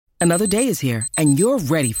Another day is here, and you're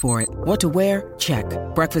ready for it. What to wear? Check.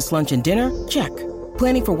 Breakfast, lunch, and dinner? Check.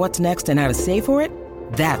 Planning for what's next and how to save for it?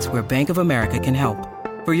 That's where Bank of America can help.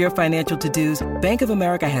 For your financial to-dos, Bank of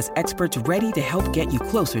America has experts ready to help get you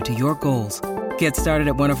closer to your goals. Get started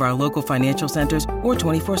at one of our local financial centers or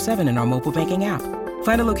 24/7 in our mobile banking app.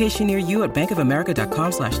 Find a location near you at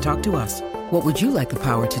bankofamerica.com/talktous. What would you like the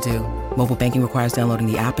power to do? Mobile banking requires downloading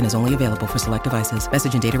the app and is only available for select devices.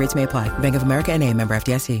 Message and data rates may apply. Bank of America N.A., member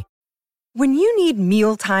FDIC. When you need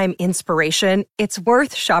mealtime inspiration, it's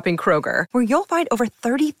worth shopping Kroger, where you'll find over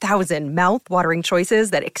 30,000 mouth-watering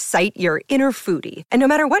choices that excite your inner foodie. And no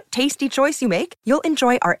matter what tasty choice you make, you'll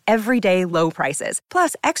enjoy our everyday low prices,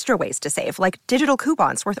 plus extra ways to save, like digital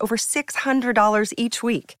coupons worth over $600 each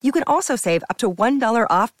week. You can also save up to $1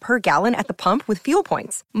 off per gallon at the pump with fuel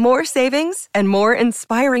points. More savings and more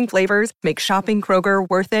inspiring flavors make shopping Kroger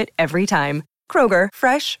worth it every time. Kroger,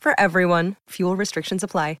 fresh for everyone. Fuel restrictions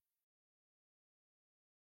apply.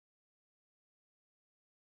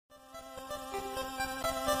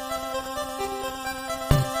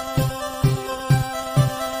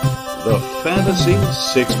 The Fantasy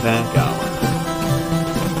Six-Pack Hour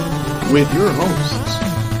with your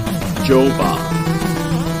hosts, Joe Bond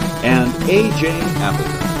and AJ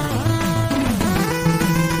Appleton.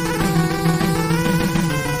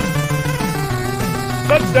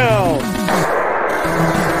 Touchdown!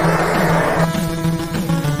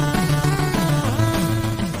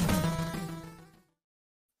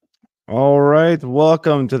 All right,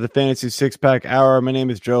 welcome to the Fantasy Six-Pack Hour. My name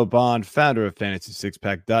is Joe Bond, founder of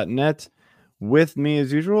FantasySixPack.net. With me,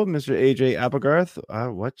 as usual, Mr. AJ Applegarth.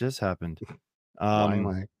 What just happened? Why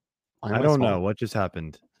am I don't know. What just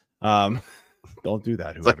happened? Don't do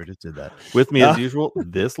that, whoever just did that. With me, as usual,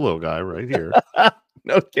 this little guy right here.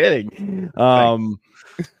 No kidding.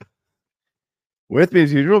 With me,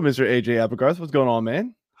 as usual, Mr. AJ Applegarth. What's going on,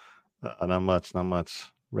 man? Not much.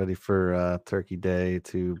 Ready for Turkey Day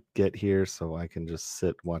to get here so I can just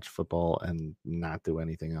sit, watch football, and not do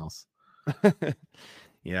anything else.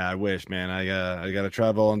 Yeah, I wish, man. I got to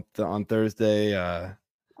travel on Thursday,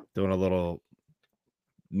 doing a little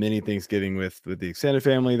mini Thanksgiving with the extended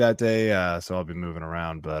family that day. So I'll be moving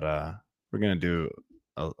around, but we're gonna do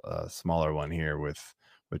a smaller one here with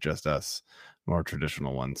just us, more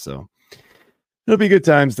traditional one. So it'll be good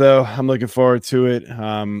times, though. I'm looking forward to it.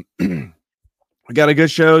 We got a good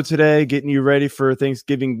show today, getting you ready for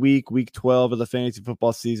Thanksgiving week 12 of the fantasy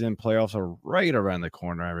football season. Playoffs are right around the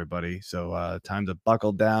corner, everybody. So time to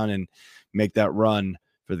buckle down and make that run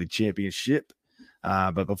for the championship.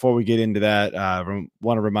 But before we get into that,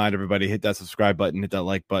 want to remind everybody, hit that subscribe button, hit that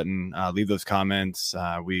like button, leave those comments.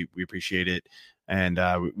 We appreciate it. And,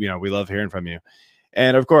 we love hearing from you.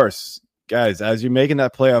 And, of course, guys, as you're making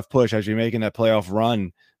that playoff push, as you're making that playoff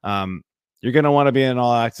run, you're going to want to be an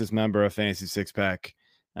all-access member of Fantasy Six-Pack.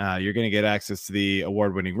 You're going to get access to the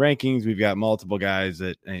award-winning rankings. We've got multiple guys,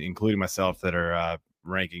 that, including myself, that are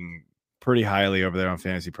ranking pretty highly over there on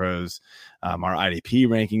Fantasy Pros. Our IDP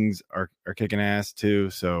rankings are kicking ass, too.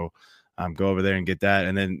 So go over there and get that.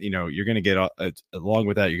 And then, you're going to get, along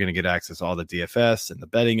with that, you're going to get access to all the DFS and the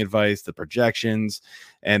betting advice, the projections.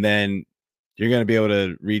 And then you're going to be able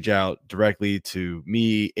to reach out directly to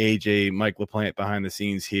me, AJ, Mike LaPlante behind the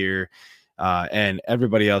scenes here, and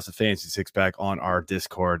everybody else at Fantasy Six-Pack on our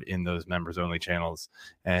Discord in those members only channels.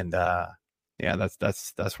 And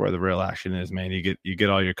that's where the real action is, man. You get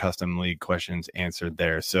all your custom league questions answered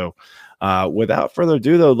there. So without further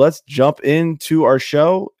ado, though, let's jump into our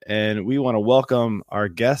show. And we want to welcome our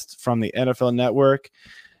guest from the NFL Network,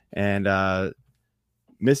 and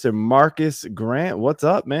Mr. Marcus Grant. What's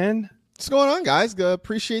up, man? What's going on, guys?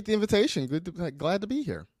 Appreciate the invitation. Glad to be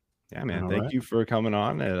here. Yeah, man. Thank you for coming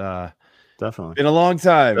on. It definitely been a long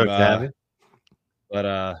time, but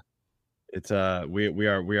it's we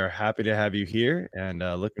are happy to have you here, and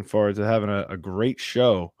looking forward to having a great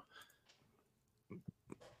show.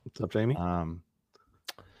 What's up, Jamie?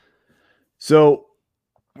 So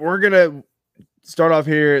we're gonna start off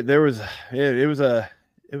here. It was a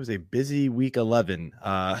busy week 11,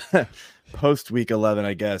 post week 11,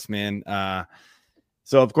 I guess, man.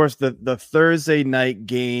 So of course the Thursday night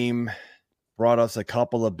game brought us a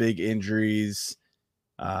couple of big injuries.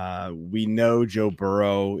 We know Joe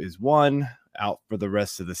Burrow is out for the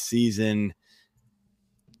rest of the season.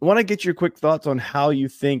 I want to get your quick thoughts on how you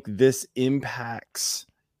think this impacts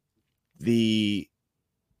the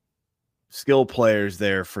skill players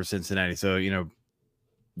there for Cincinnati. So,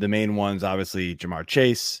 the main ones, obviously, Jamar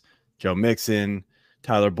Chase, Joe Mixon,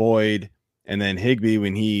 Tyler Boyd, and then Higbee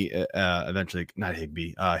when he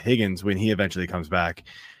Higgins when he eventually comes back.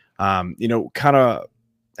 Kind of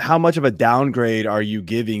how much of a downgrade are you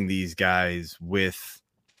giving these guys with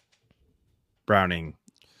Browning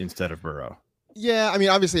instead of Burrow? Yeah, I mean,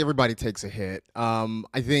 obviously everybody takes a hit.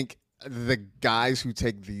 I think the guys who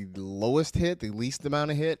take the lowest hit, the least amount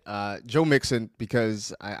of hit, Joe Mixon,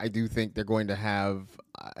 because I do think they're going to have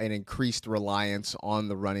an increased reliance on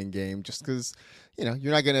the running game just because,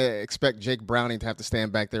 you're not going to expect Jake Browning to have to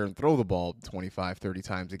stand back there and throw the ball 25, 30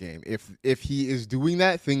 times a game. If he is doing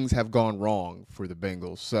that, things have gone wrong for the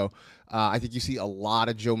Bengals. So I think you see a lot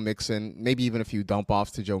of Joe Mixon, maybe even a few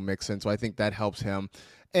dump-offs to Joe Mixon. So I think that helps him.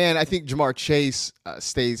 And I think Jamar Chase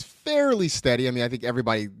stays fairly steady. I mean, I think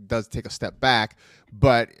everybody does take a step back,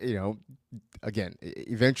 but again,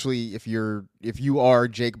 eventually, if you are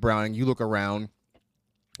Jake Browning, you look around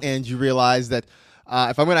and you realize that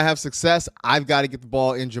if I'm going to have success, I've got to get the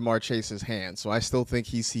ball in Jamar Chase's hands. So I still think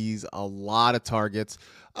he sees a lot of targets.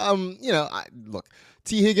 Look,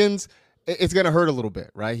 T. Higgins, it's going to hurt a little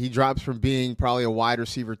bit, right? He drops from being probably a wide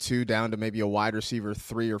receiver 2 down to maybe a wide receiver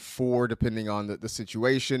 3 or 4, depending on the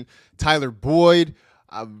situation. Tyler Boyd,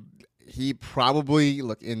 he probably,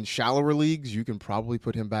 look, in shallower leagues, you can probably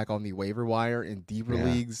put him back on the waiver wire. In deeper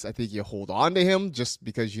leagues, I think you hold on to him just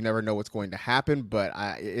because you never know what's going to happen. But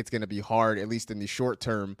it's going to be hard, at least in the short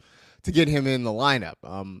term, to get him in the lineup.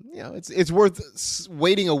 It's worth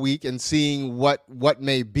waiting a week and seeing what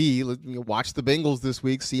may be. Watch the Bengals this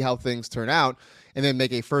week, see how things turn out, and then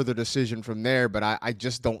make a further decision from there. But I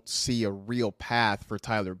just don't see a real path for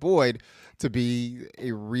Tyler Boyd to be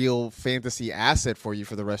a real fantasy asset for you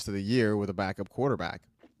for the rest of the year with a backup quarterback.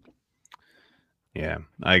 Yeah,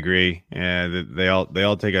 I agree. Yeah, they all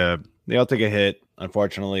take a hit,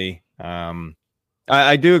 unfortunately.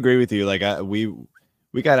 I do agree with you. Like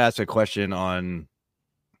we got asked a question on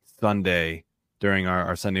Sunday during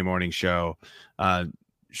our Sunday morning show.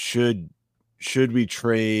 Should we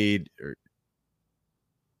trade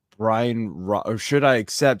or should I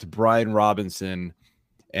accept Brian Robinson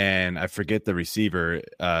and I forget the receiver,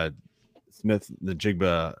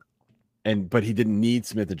 Smith-Njigba, but he didn't need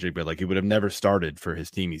Smith-Njigba. Like he would have never started for his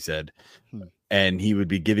team, he said, and he would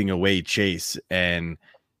be giving away Chase. And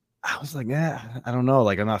I was like, I don't know.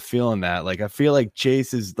 Like, I'm not feeling that. Like, I feel like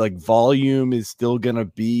Chase's like volume is still going to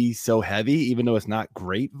be so heavy, even though it's not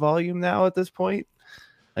great volume now at this point.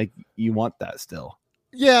 Like, you want that still.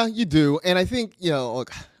 Yeah, you do. And I think,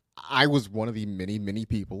 look, I was one of the many, many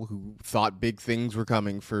people who thought big things were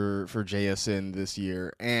coming for JSN this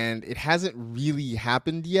year. And it hasn't really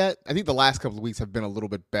happened yet. I think the last couple of weeks have been a little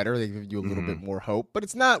bit better. They give you a little bit more hope, but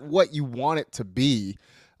it's not what you want it to be.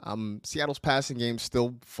 Seattle's passing game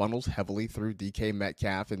still funnels heavily through DK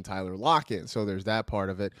Metcalf and Tyler Lockett, so there's that part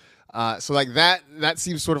of it. So like that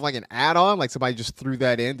seems sort of like an add-on, like somebody just threw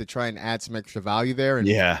that in to try and add some extra value there. And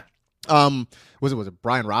was it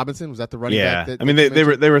Brian Robinson? Was that the running back? I mean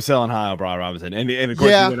they were selling high on Brian Robinson, and of course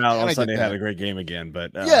he went out on Sunday and had a great game again.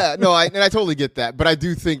 But I totally get that. But I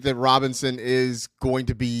do think that Robinson is going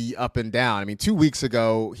to be up and down. I mean, 2 weeks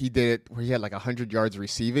ago he did it where he had like 100 yards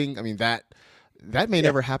receiving. I mean that may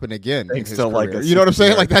never happen again in his career. You know what I'm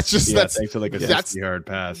saying? Like that's thanks to like a 60-yard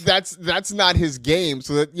pass. That's not his game.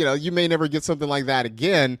 So that you may never get something like that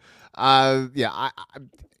again.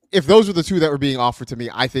 If those were the two that were being offered to me,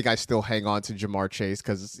 I think I still hang on to Jamar Chase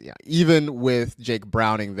because even with Jake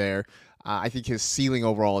Browning there, I think his ceiling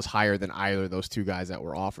overall is higher than either of those two guys that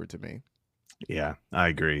were offered to me. Yeah, I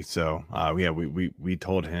agree. So we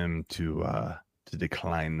told him to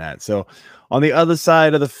decline that. So on the other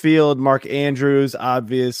side of the field, Mark Andrews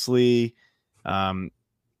obviously had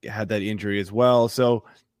that injury as well. So,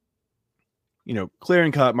 clear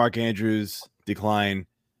and cut, Mark Andrews decline.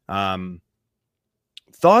 Quick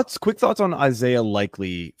thoughts on Isaiah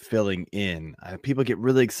Likely filling in. People get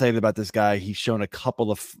really excited about this guy. He's shown a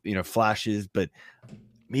couple of, flashes, but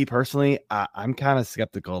me personally, I'm kind of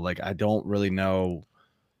skeptical. Like, I don't really know.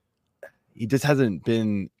 He just hasn't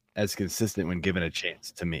been as consistent when given a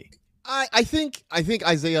chance to me. I think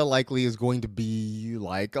Isaiah Likely is going to be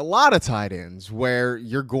like a lot of tight ends where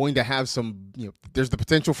you're going to have some, there's the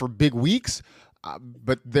potential for big weeks,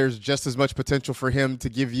 but there's just as much potential for him to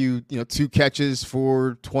give you, 2 catches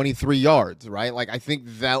for 23 yards, right? Like I think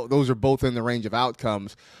that those are both in the range of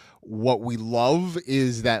outcomes. What we love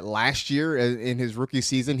is that last year in his rookie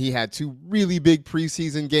season, he had 2 really big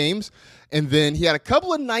preseason games. And then he had a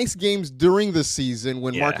couple of nice games during the season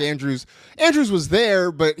when Mark Andrews was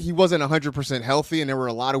there, but he wasn't 100% healthy. And there were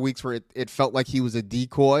a lot of weeks where it felt like he was a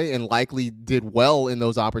decoy and Likely did well in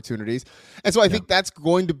those opportunities. And so I think that's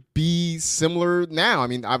going to be similar now. I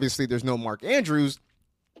mean, obviously there's no Mark Andrews,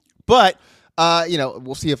 but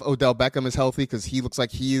we'll see if Odell Beckham is healthy because he looks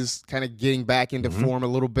like he is kind of getting back into form a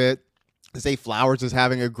little bit. Zay Flowers is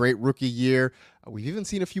having a great rookie year. We've even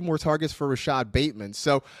seen a few more targets for Rashad Bateman.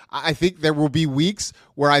 So I think there will be weeks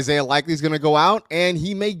where Isaiah Likely is going to go out and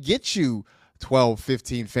he may get you 12,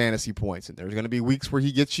 15 fantasy points. And there's going to be weeks where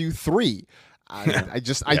he gets you 3. I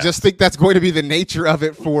just think that's going to be the nature of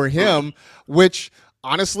it for him, which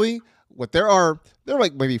honestly, there are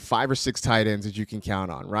like maybe 5 or 6 tight ends that you can count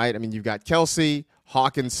on, right? I mean, you've got Kelsey,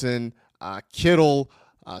 Hawkinson, Kittle,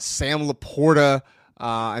 Sam Laporta.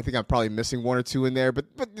 I think I'm probably missing 1 or 2 in there, but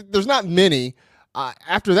there's not many.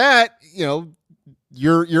 After that,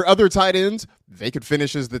 your other tight ends, they could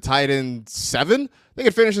finish as the tight end 7. They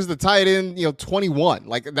could finish as the tight end, 21.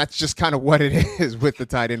 Like that's just kind of what it is with the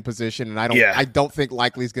tight end position, and I don't think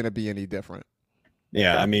Likely's going to be any different.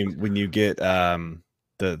 Yeah, I mean, when you get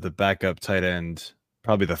the backup tight end,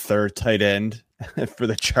 probably the 3rd tight end for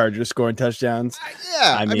the Chargers scoring touchdowns.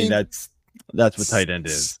 I mean that's what tight end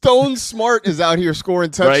is. Stone Smart is out here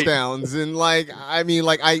scoring touchdowns, right? And let you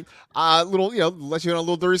know a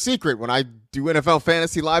little dirty secret. When I do NFL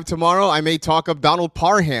Fantasy Live tomorrow, I may talk up Donald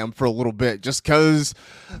Parham for a little bit, just because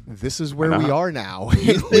this is where we are now.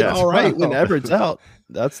 He's been all right when Everett's out.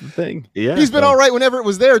 That's the thing. Yeah, he's been all right when Everett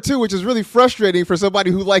was there too, which is really frustrating for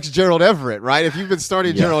somebody who likes Gerald Everett, right? If you've been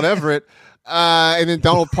starting Gerald Everett. And then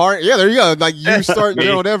Donald Parham. Yeah, there you go. Like you start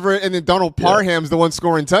Gerald Everett, and then Donald Parham's the one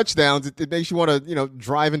scoring touchdowns. It makes you want to,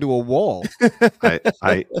 drive into a wall.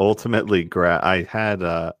 I ultimately I had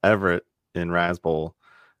Everett in Rasbowl,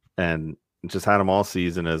 and just had him all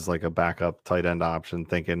season as like a backup tight end option,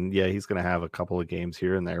 thinking, he's going to have a couple of games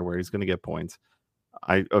here and there where he's going to get points.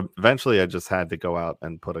 I just had to go out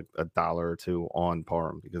and put a dollar or two on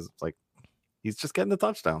Parham because it's like, he's just getting the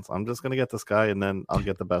touchdowns. I'm just going to get this guy, and then I'll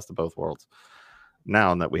get the best of both worlds.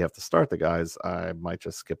 Now that we have to start the guys, I might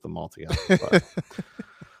just skip them all together. But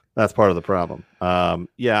that's part of the problem.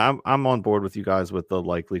 I'm on board with you guys with the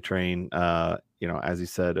Likely train. As you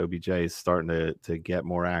said, OBJ is starting to get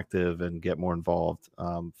more active and get more involved.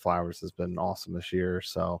 Flowers has been awesome this year.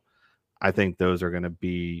 So I think those are going to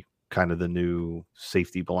be kind of the new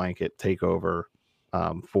safety blanket takeover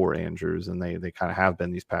for Andrews, and they kind of have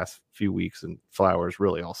been these past few weeks, and Flowers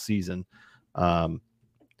really all season.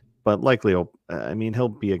 But Likely, he'll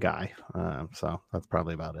be a guy. So that's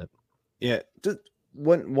probably about it. Yeah. Just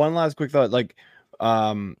one last quick thought. Like,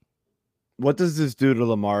 what does this do to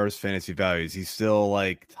Lamar's fantasy values? He's still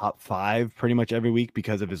like top 5 pretty much every week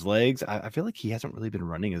because of his legs. I feel like he hasn't really been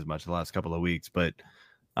running as much the last couple of weeks, but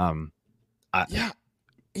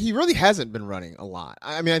he really hasn't been running a lot.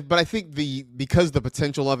 But I think because the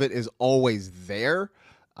potential of it is always there,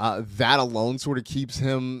 that alone sort of keeps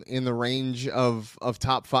him in the range of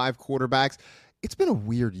top 5 quarterbacks. It's been a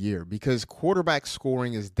weird year because quarterback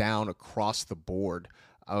scoring is down across the board.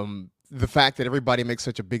 The fact that everybody makes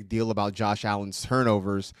such a big deal about Josh Allen's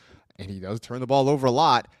turnovers, and he does turn the ball over a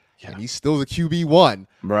lot, and he's still the QB1.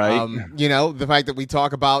 Right. The fact that we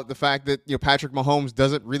talk about the fact that Patrick Mahomes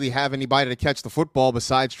doesn't really have anybody to catch the football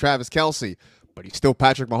besides Travis Kelce, but he's still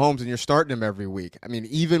Patrick Mahomes, and you're starting him every week. I mean,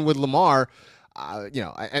 even with Lamar,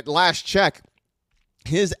 at last check,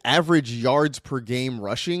 his average yards per game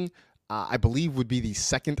rushing, I believe, would be the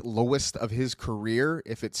 2nd lowest of his career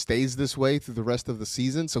if it stays this way through the rest of the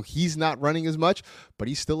season. So he's not running as much, but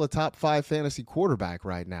he's still a top 5 fantasy quarterback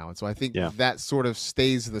right now. And so I think that sort of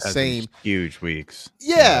stays the same. Huge weeks.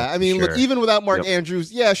 Yeah, look, even without Mark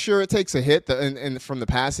Andrews, sure, it takes a hit and from the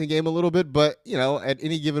passing game a little bit, but at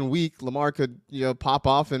any given week, Lamar could pop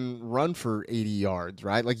off and run for 80 yards,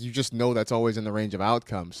 right? Like you just know that's always in the range of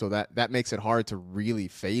outcomes. So that makes it hard to really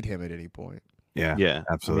fade him at any point. Yeah,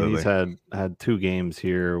 absolutely. He's had 2 games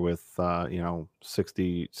here with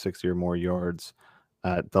 60 or more yards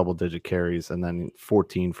at double-digit carries, and then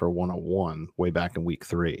 14 for 101 way back in week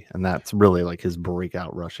 3, and that's really like his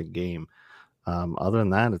breakout rushing game. Other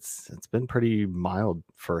than that, it's been pretty mild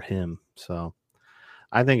for him. So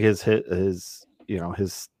I think his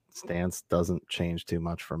stance doesn't change too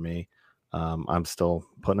much for me. I'm still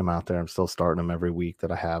putting him out there. I'm still starting him every week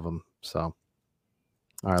that I have him. So.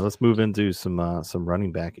 All right, let's move into some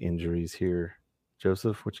running back injuries here.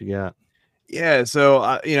 Joseph, what you got? Yeah,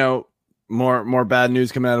 so more bad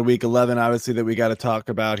news coming out of week 11, obviously, that we got to talk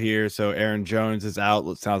about here. So Aaron Jones is out.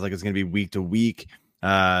 It sounds like it's going to be week to week.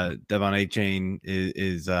 Devon Achane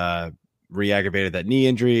is re-aggravated that knee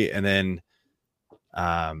injury, and then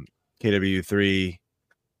KW3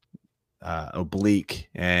 oblique.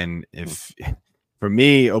 And for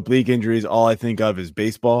me, oblique injuries, all I think of is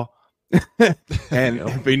baseball. And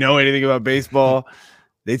if we know anything about baseball,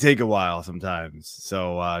 they take a while sometimes.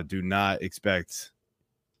 So do not expect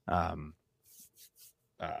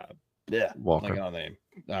Walker. name.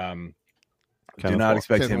 Do not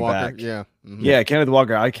expect Kenneth him Walker, back. Yeah. Yeah, Kenneth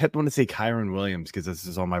Walker. I kept wanting to say Kyren Williams because this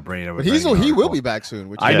is on my brain. But he will be back soon.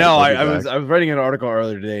 Which I know. I was writing an article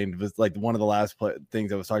earlier today, and it was like one of the last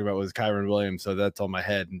things I was talking about was Kyren Williams. So that's on my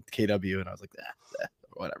head and KW, and I was like,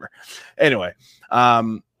 whatever. Anyway,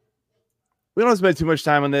 we don't spend too much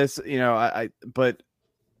time on this, but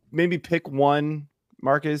maybe pick one,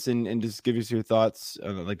 Marcus, and just give us your thoughts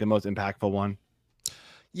on like the most impactful one.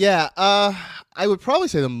 Yeah, I would probably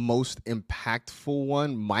say the most impactful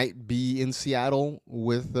one might be in Seattle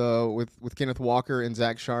with Kenneth Walker and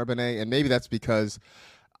Zach Charbonnet, and maybe that's because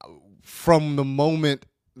from the moment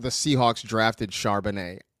the Seahawks drafted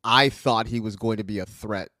Charbonnet, I thought he was going to be a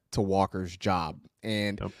threat to Walker's job,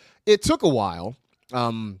 and it took a while.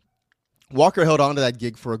 Walker held on to that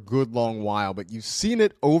gig for a good long while, but you've seen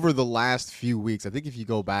it over the last few weeks. I think if you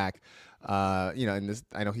go back. And this,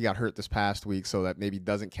 I know he got hurt this past week, so that maybe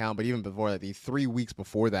doesn't count. But even before that, the 3 weeks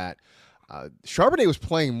before that, Charbonnet was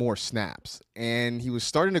playing more snaps, and he was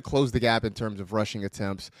starting to close the gap in terms of rushing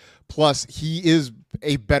attempts. Plus, he is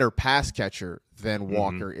a better pass catcher than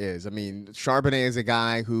Walker is. I mean, Charbonnet is a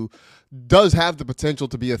guy who does have the potential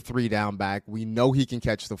to be a 3-down back. We know he can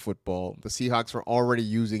catch the football. The Seahawks are already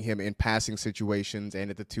using him in passing situations and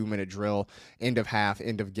at the 2-minute drill, end of half,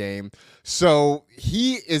 end of game. So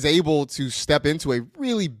he is able to step into a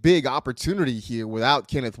really big opportunity here without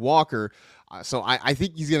Kenneth Walker. So I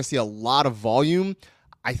think he's going to see a lot of volume.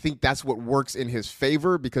 I think that's what works in his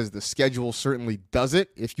favor because the schedule certainly does it.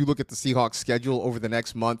 If you look at the Seahawks schedule over the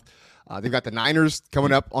next month, they've got the Niners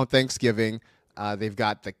coming up on Thanksgiving. They've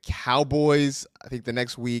got the Cowboys, I think, the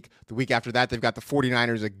next week. The week after that, they've got the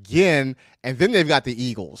 49ers again, and then they've got the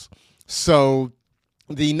Eagles. So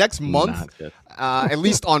the next month, at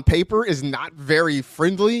least on paper, is not very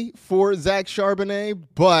friendly for Zach Charbonnet.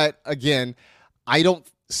 But, again, I don't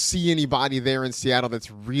see anybody there in Seattle that's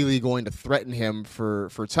really going to threaten him for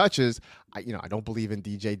touches. I don't believe in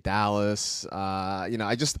DJ Dallas.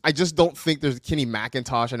 I just don't think there's Kenny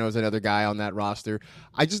McIntosh. I know is another guy on that roster.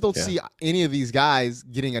 I just don't see any of these guys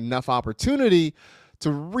getting enough opportunity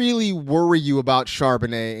to really worry you about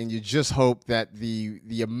Charbonnet, and you just hope that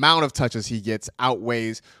the amount of touches he gets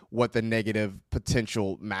outweighs what the negative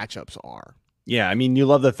potential matchups are. Yeah, I mean, you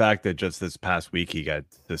love the fact that just this past week he got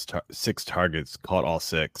this 6 targets, caught all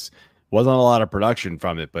 6. Wasn't a lot of production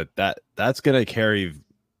from it, but that's going to carry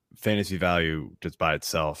fantasy value just by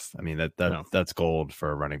itself. I mean, that's gold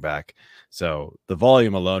for a running back. So the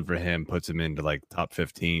volume alone for him puts him into like top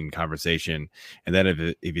 15 conversation. And then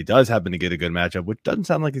if he does happen to get a good matchup, which doesn't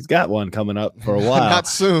sound like he's got one coming up for a while, not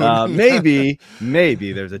soon. maybe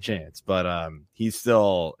there's a chance, but he's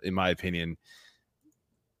still, in my opinion,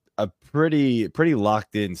 a pretty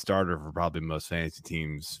locked in starter for probably most fantasy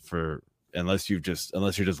teams unless you're just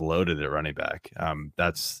loaded at running back.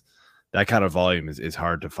 That kind of volume is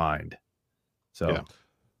hard to find. So,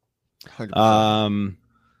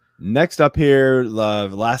 next up here, the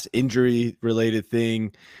last injury related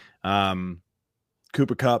thing,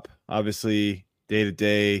 Cooper Kupp, obviously day to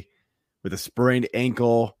day with a sprained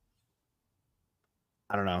ankle.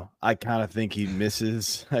 I don't know. I kind of think he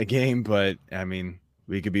misses a game, but I mean,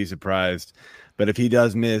 we could be surprised. But if he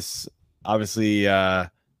does miss, obviously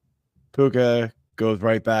Puka goes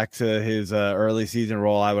right back to his early season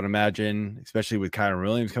role, I would imagine, especially with Kyren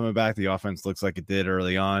Williams coming back. The offense looks like it did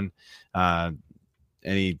early on.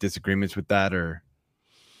 Any disagreements with that? Or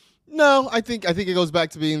no, I think it goes back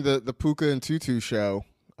to being the Puka and Tutu show.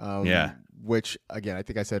 Which, again, I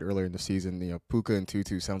think I said earlier in the season, Puka and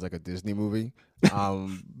Tutu sounds like a Disney movie.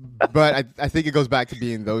 But I think it goes back to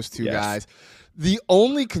being those two guys. The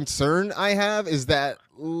only concern I have is that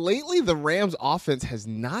lately the Rams offense has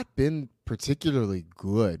not been particularly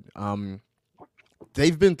good.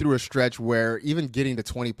 They've been through a stretch where even getting to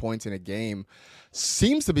 20 points in a game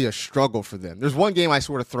seems to be a struggle for them. There's one game I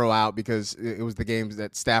sort of throw out because it was the games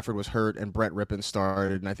that Stafford was hurt and Brett Rippon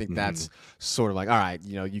started, and I think that's sort of like, all right,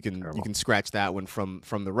 you can scratch that one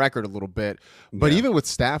from the record a little bit. But even with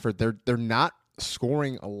Stafford, they're not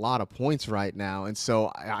scoring a lot of points right now, and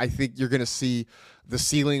so I think you're going to see the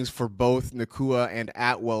ceilings for both Nakua and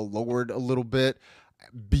Atwell lowered a little bit.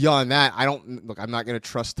 Beyond that, I'm not going to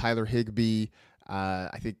trust Tyler Higbee.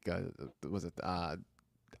 I think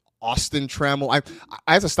Austin Trammell.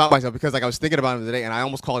 I have to stop myself because I was thinking about him today and I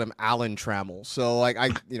almost called him Alan Trammell. So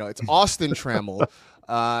it's Austin Trammell.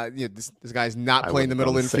 This guy's not playing the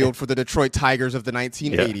middle infield for the Detroit Tigers of the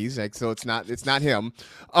 1980s. So it's not him.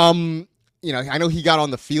 I know he got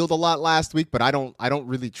on the field a lot last week, but I don't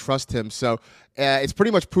really trust him. So it's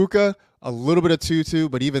pretty much Puka, a little bit of Tutu,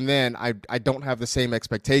 but even then I don't have the same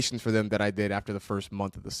expectations for them that I did after the first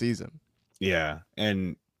month of the season. Yeah,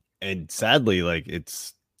 and and sadly, like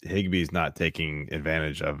it's Higbee's not taking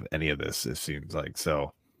advantage of any of this. It seems like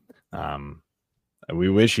so. We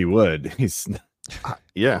wish he would. He's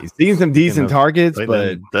seeing some decent targets,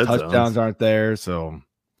 but touchdowns aren't there. So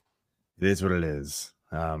it is what it is.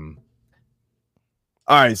 All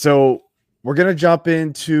right, so we're gonna jump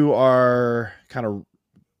into our kind of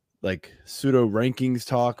like pseudo rankings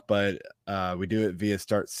talk, but we do it via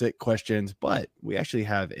start sit questions. But we actually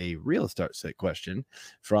have a real start sit question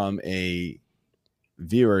from a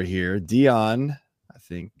viewer here, Dion. I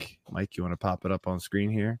think Mike, you want to pop it up on screen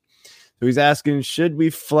here? So he's asking, should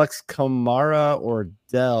we flex Kamara or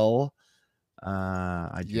Dell?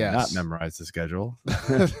 I do not memorize the schedule,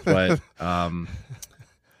 but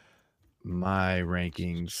my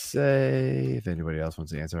rankings say, if anybody else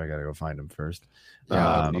wants to answer, I gotta go find them first. You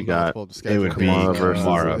got it would be Kamara versus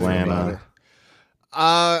Atlanta.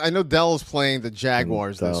 I know Dell is playing the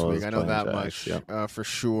Jaguars this week. I know that Jags, much for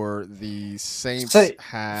sure. The Saints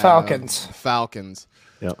have Falcons.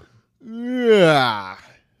 Yep. Yeah.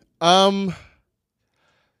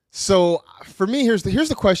 So for me, here's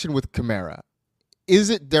the question with Kamara: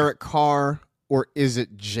 is it Derek Carr or is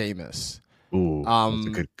it Jameis? Ooh,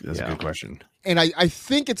 that's a good question. And I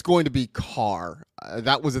think it's going to be Carr.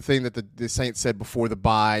 That was the thing that the Saints said before the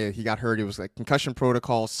bye. He got hurt. It was like concussion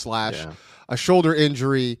protocol / a shoulder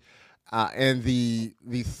injury. And the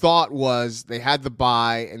thought was they had the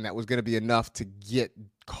bye, and that was going to be enough to get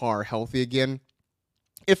Carr healthy again.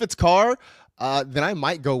 If it's Carr, then I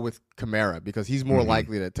might go with Kamara because he's more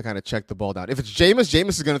likely to kind of check the ball down. If it's Jameis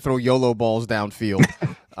is going to throw YOLO balls downfield.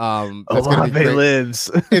 Olave lives.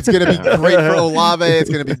 It's going to be great for Olave. It's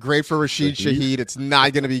going to be great for Rashid Shaheed. It's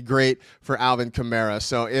not going to be great for Alvin Kamara.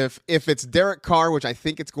 So if it's Derek Carr, which I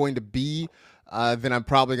think it's going to be, then I'm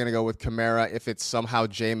probably going to go with Kamara. If it's somehow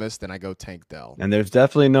Jameis, then I go Tank Dell. And there's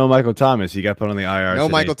definitely no Michael Thomas. He got put on the IR. No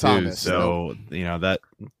Michael Thomas. So,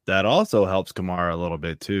 that also helps Kamara a little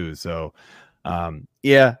bit too. So, I'm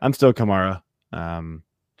still Kamara.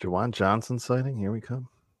 Jawan Johnson sighting. Here we come.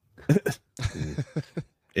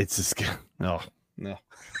 It's a skill. No.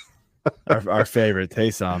 our favorite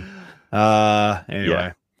Taysom.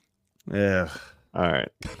 Anyway. Yeah. All right.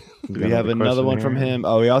 Do we have another one from him?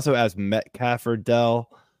 Oh, he also asked Metcalf or Dell.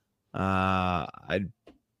 I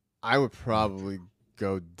would probably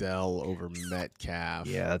go Dell over Metcalf.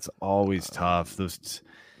 Yeah, that's always tough. Those,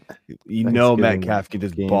 Metcalf can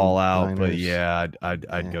just ball out, but yeah,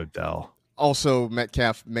 I'd go Dell. Also,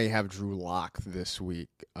 Metcalf may have Drew Lock this week.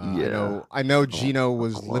 I know Gino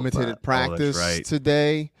was limited at practice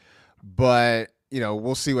today, but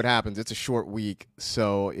we'll see what happens. It's a short week,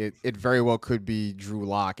 so it very well could be Drew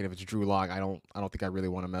Lock. And if it's Drew Lock, I don't think I really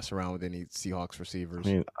want to mess around with any Seahawks receivers.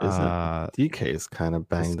 I mean, DK is kind of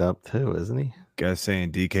banged up too, isn't he? Guys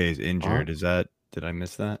saying DK is injured. Did I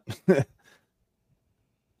miss that?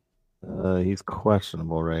 He's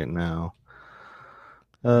questionable right now.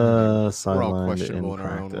 We're all Sidelined questionable in in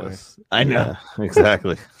our own way. practice. I know. Yeah,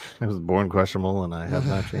 exactly. I was born questionable, and I have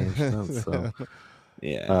not changed since. So.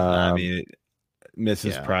 Yeah,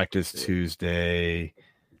 misses practice Tuesday.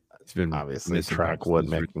 It's been obviously track what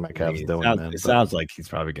Metcalf's doing. It sounds like he's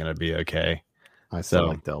probably going to be okay. I still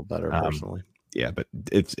like Dell better personally. Yeah, but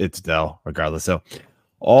it's Dell regardless. So,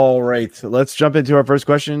 all right, let's jump into our first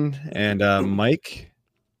question. And Mike,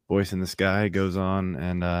 voice in the sky, goes on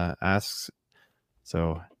and asks.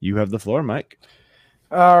 So you have the floor, Mike.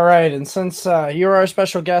 All right, and since you're our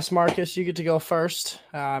special guest, Marcus, you get to go first.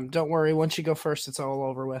 Don't worry, once you go first, it's all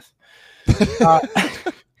over with.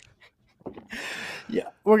 Yeah,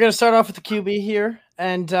 we're going to start off with the QB here.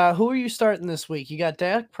 And who are you starting this week? You got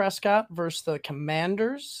Dak Prescott versus the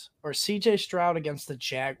Commanders or CJ Stroud against the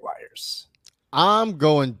Jaguars? I'm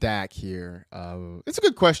going Dak here. It's a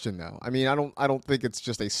good question, though. I mean, I don't think it's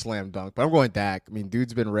just a slam dunk, but I'm going Dak. I mean,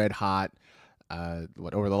 dude's been red hot.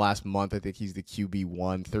 Over the last month, I think he's the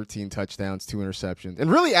QB1, 13 touchdowns, 2 interceptions. And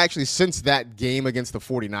really, actually, since that game against the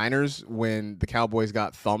 49ers when the Cowboys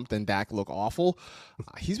got thumped and Dak looked awful,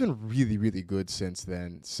 he's been really, really good since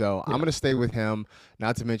then. So I'm going to stay with him,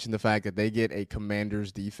 not to mention the fact that they get a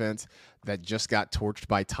Commanders defense that just got torched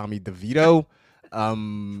by Tommy DeVito.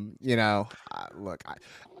 Look,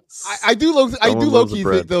 I do low-key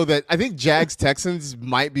think, though, that I think Jags-Texans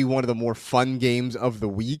might be one of the more fun games of the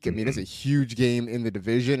week. I mean, it's a huge game in the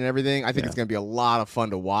division and everything. I think it's going to be a lot of fun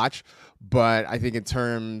to watch. But I think in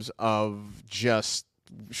terms of just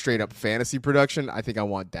straight-up fantasy production, I think I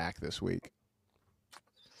want Dak this week.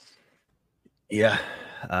 Yeah,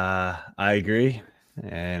 I agree.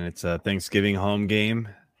 And it's a Thanksgiving home game.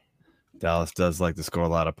 Dallas does like to score a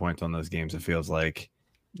lot of points on those games, it feels like.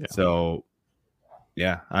 Yeah. So...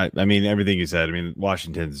 Yeah, I mean everything you said. I mean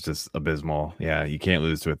Washington's just abysmal. Yeah, you can't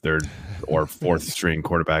lose to a third or fourth string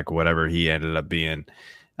quarterback, whatever he ended up being.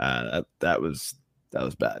 That was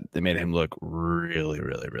bad. They made him look really,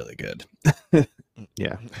 really, really good.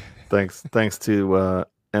 Yeah, thanks to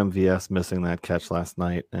MVS missing that catch last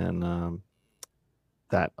night, and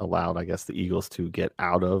that allowed, I guess, the Eagles to get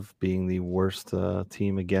out of being the worst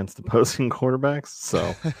team against opposing quarterbacks.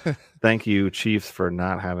 So thank you, Chiefs, for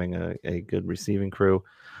not having a good receiving crew.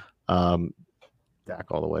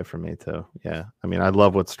 Dak all the way for me too. Yeah, I mean, I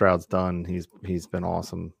love what Stroud's done. He's been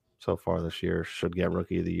awesome so far this year. Should get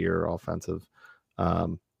Rookie of the Year offensive.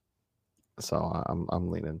 So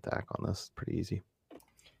I'm leaning Dak on this. Pretty easy.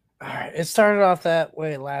 All right, it started off that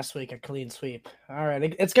way last week, a clean sweep. All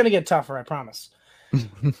right, it's going to get tougher, I promise.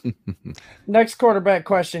 Next quarterback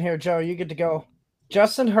question here, Joe. You get to go.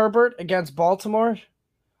 Justin Herbert against Baltimore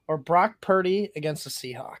or Brock Purdy against the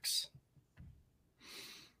Seahawks?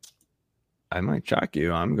 I might shock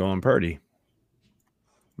you. I'm going Purdy.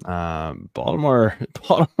 Baltimore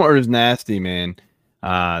is nasty, man.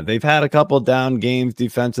 They've had a couple down games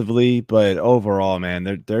defensively, but overall,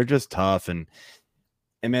 man, they're just tough and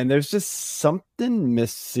man, there's just something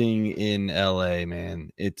missing in LA,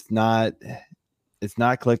 man. It's not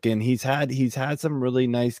clicking. He's had some really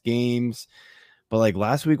nice games, but like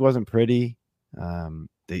last week wasn't pretty.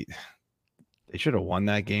 They should have won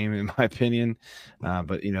that game in my opinion.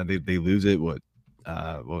 But you know, they lose it. What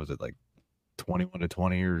was it, like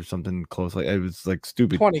 21-20 or something close? Like it was like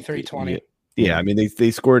stupid. 23-20. Yeah, I mean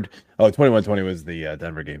they scored 21-20 was the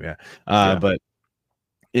Denver game, yeah. But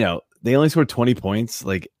you know, they only scored 20 points.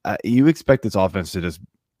 Like you expect this offense to just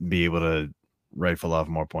be able to rifle off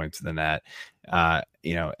more points than that.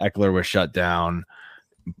 You know, Eckler was shut down.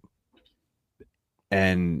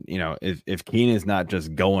 And, you know, if Keen is not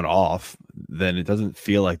just going off, then it doesn't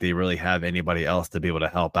feel like they really have anybody else to be able to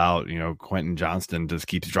help out. You know, Quentin Johnston just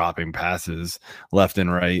keeps dropping passes left and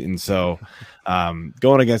right. And so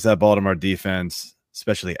going against that Baltimore defense,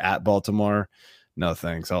 especially at Baltimore, no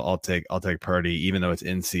thanks. I'll take Purdy, even though it's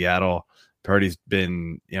in Seattle. Purdy's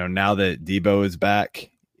been, you know, now that Debo is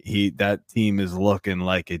back, that team is looking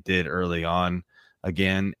like it did early on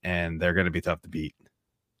again, and they're going to be tough to beat.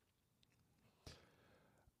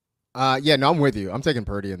 Yeah, no, I'm with you. I'm taking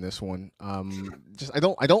Purdy in this one. Just I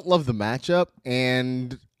don't love the matchup,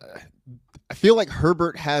 and I feel like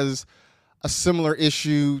Herbert has a similar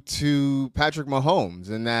issue to Patrick Mahomes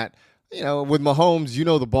in that, you know, with Mahomes, you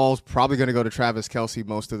know the ball's probably going to go to Travis Kelce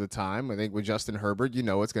most of the time. I think with Justin Herbert, you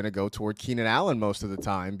know it's going to go toward Keenan Allen most of the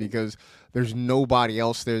time because there's nobody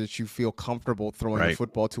else there that you feel comfortable throwing the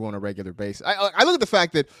football to on a regular basis. I look at the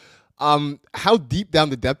fact that how deep down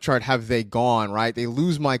the depth chart have they gone, right? They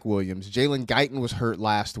lose Mike Williams. Jalen Guyton was hurt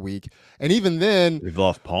last week. And even then... They've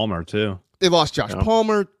lost Palmer, too. They lost Josh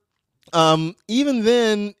Palmer. Even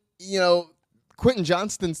then, you know, Quentin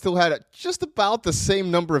Johnston still had just about the same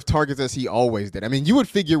number of targets as he always did. I mean, you would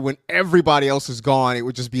figure when everybody else is gone, it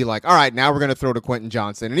would just be like, all right, now we're going to throw to Quentin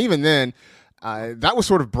Johnston. And even then, that was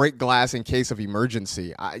sort of break glass in case of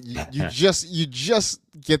emergency. You just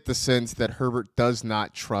get the sense that Herbert does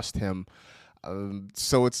not trust him.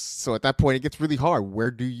 So at that point it gets really hard. Where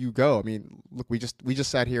do you go? I mean, look, we just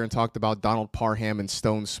sat here and talked about Donald Parham and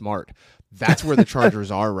Stone Smart. That's where the Chargers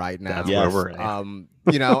are right now. That's where we're at.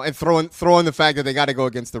 You know, and throwing the fact that they got to go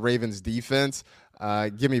against the Ravens defense.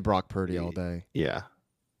 Give me Brock Purdy all day. Yeah.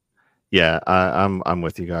 I'm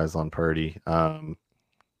with you guys on Purdy.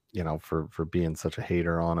 You know, for being such a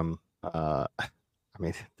hater on him. I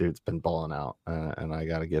mean, dude's been balling out, and I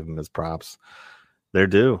got to give him his props. They're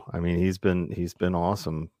due. I mean, he's been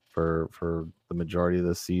awesome for the majority of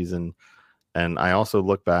this season. And I also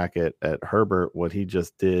look back at Herbert, what he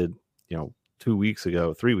just did, you know, 3 weeks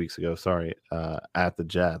ago, at the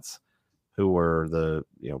Jets, who were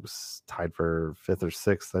tied for 5th or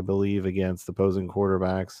 6th, I believe, against opposing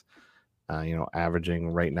quarterbacks. You know, averaging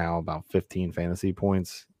right now about 15 fantasy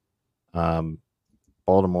points.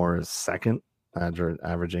 Baltimore is 2nd,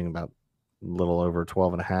 averaging about a little over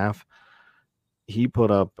 12.5. He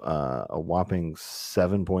put up a whopping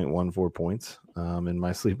 7.14 points in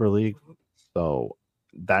my sleeper league. So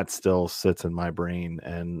that still sits in my brain,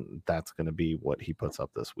 and that's going to be what he puts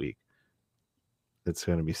up this week. It's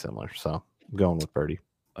going to be similar. So I'm going with Purdy.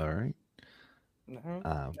 All right.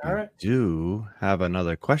 All right. Do have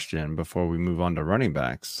another question before we move on to running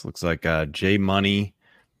backs. Looks like J Money,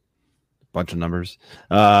 bunch of numbers.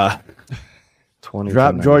 20.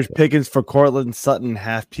 Drop George Pickens for Cortland Sutton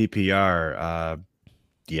half PPR.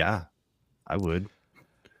 Yeah, I would.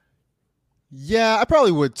 Yeah, I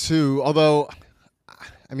probably would too. Although,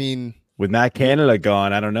 I mean, with Matt Canada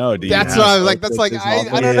gone, I don't know. That's what I was like. That's like I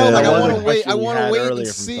don't know. Like I want to wait. I want to wait and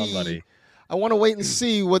see. Somebody. I want to wait and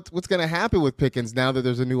see what's going to happen with Pickens now that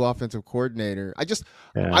there's a new offensive coordinator.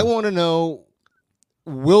 I want to know,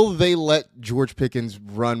 will they let George Pickens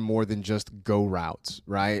run more than just go routes,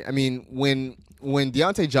 right? I mean, when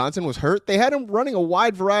Deontay Johnson was hurt, they had him running a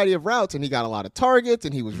wide variety of routes, and he got a lot of targets,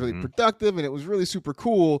 and he was really productive, and it was really super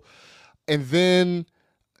cool. And then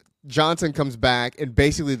Johnson comes back, and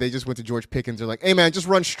basically they just went to George Pickens. They're like, hey, man, just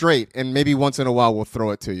run straight, and maybe once in a while we'll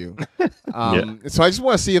throw it to you. So I just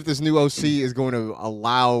want to see if this new OC is going to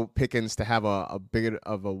allow Pickens to have a bigger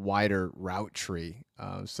of a wider route tree.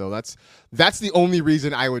 So that's the only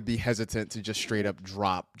reason I would be hesitant to just straight up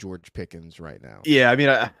drop George Pickens right now. Yeah, I mean,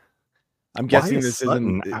 I'm guessing this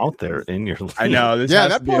isn't out there in your league. I know. This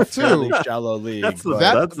has to be a fairly shallow league. That's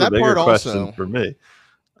the bigger question for me.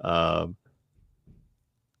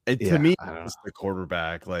 To me, it's the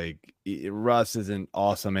quarterback. Like Russ isn't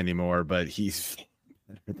awesome anymore, but he's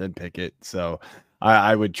better than Pickett. So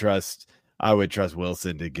I would trust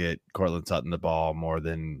Wilson to get Cortland Sutton the ball more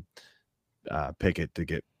than Pickett to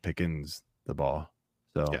get Pickens the ball.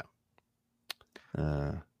 So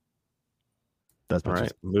that's all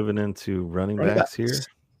right. Moving into running backs here,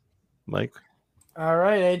 Mike. All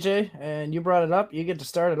right, AJ, and you brought it up. You get to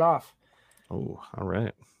start it off. Oh, all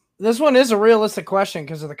right. This one is a realistic question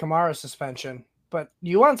because of the Kamara suspension. But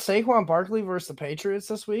do you want Saquon Barkley versus the Patriots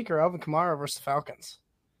this week or Alvin Kamara versus the Falcons?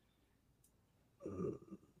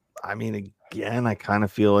 I mean, again, I kind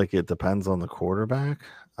of feel like it depends on the quarterback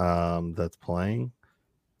that's playing.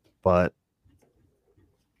 But,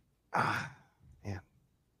 man, the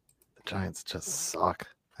Giants just suck.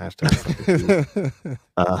 Except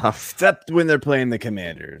when they're playing the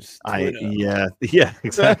Commanders. Yeah,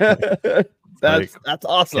 exactly. That's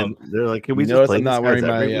awesome. They're like, can we just play? I'm not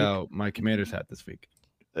wearing my Commanders hat this week.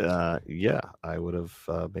 Yeah, I would have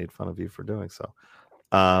made fun of you for doing so.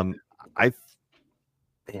 I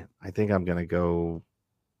think I'm gonna go.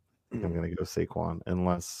 I'm gonna go Saquon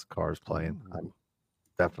unless Carr's playing. I'm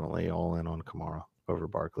definitely all in on Kamara over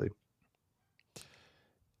Barkley.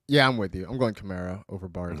 Yeah, I'm with you. I'm going Kamara over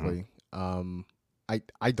Barkley.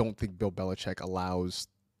 I don't think Bill Belichick allows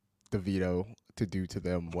DeVito to do to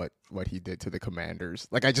them what he did to the Commanders.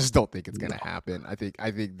 Like, I just don't think it's going to happen. I think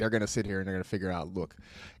they're going to sit here and they're going to figure out, look,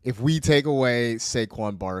 if we take away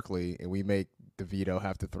Saquon Barkley and we make DeVito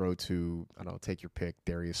have to throw to, I don't know, take your pick,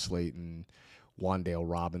 Darius Slayton, Wan'Dale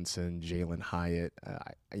Robinson, Jalen Hyatt,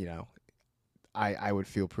 I would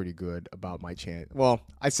feel pretty good about my chance. Well,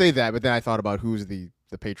 I say that, but then I thought about who's the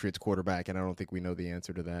Patriots quarterback, and I don't think we know the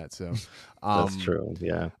answer to that. So that's true.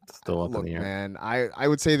 Yeah, it's still up in the air. Man, I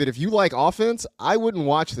would say that if you like offense, I wouldn't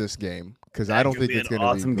watch this game because I don't think it's going to be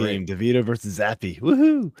awesome great. game. DeVito versus Zappy.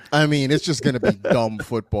 Woohoo! I mean, it's just going to be dumb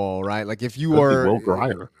football, right? Like if you are a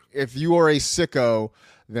sicko,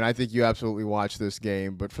 then I think you absolutely watch this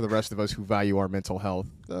game. But for the rest of us who value our mental health,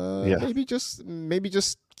 maybe just maybe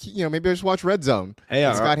just watch Red Zone.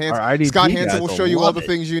 Hey, Scott Hansen will show you all the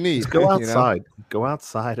things you need. Just go outside. Go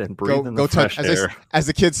outside and breathe in the fresh air. As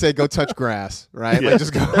the kids say, go touch grass, right? Like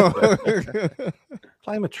just go.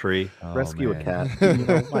 Climb a tree. Rescue a cat.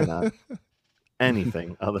 Why not?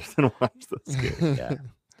 Anything other than watch this game.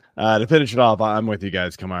 Yeah. To finish it off, I'm with you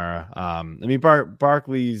guys, Kamara. I mean,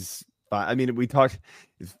 Barkley's. I mean, we talked.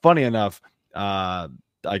 It's funny enough. I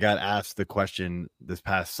got asked the question this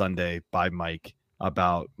past Sunday by Mike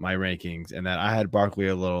about my rankings, and that I had Barkley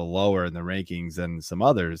a little lower in the rankings than some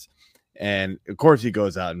others. And of course, he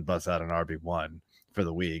goes out and busts out an RB1 for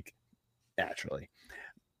the week, naturally.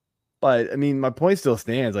 But I mean, my point still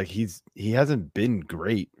stands. Like he hasn't been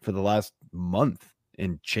great for the last month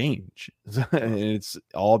and change. And it's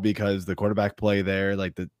all because the quarterback play there,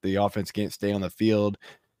 like the offense can't stay on the field.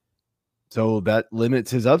 So that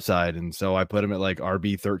limits his upside. And so I put him at like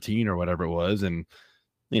RB13 or whatever it was. And,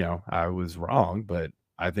 I was wrong, but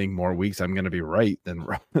I think more weeks I'm going to be right than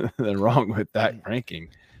wrong with that ranking.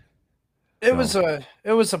 It was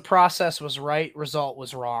a process was right, result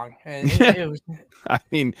was wrong. And it was. I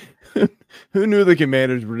mean, who knew the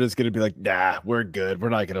Commanders were just going to be like, nah, we're good. We're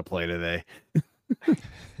not going to play today.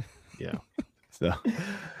 Yeah. So.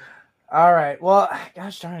 All right. Well,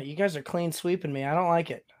 gosh darn it. You guys are clean sweeping me. I don't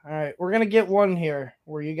like it. All right. We're going to get one here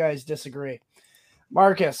where you guys disagree.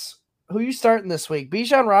 Marcus, who you starting this week?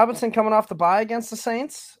 Bijan Robinson coming off the bye against the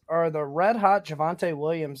Saints or the red-hot Javonte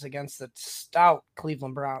Williams against the stout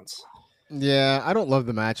Cleveland Browns? Yeah, I don't love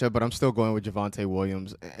the matchup, but I'm still going with Javonte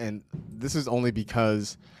Williams. And this is only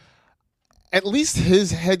because at least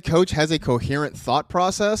his head coach has a coherent thought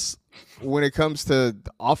process when it comes to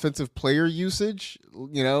offensive player usage.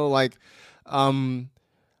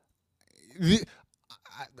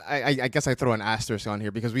 I guess I throw an asterisk on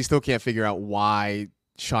here because we still can't figure out why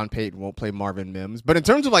Sean Payton won't play Marvin Mims. But in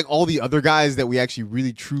terms of like all the other guys that we actually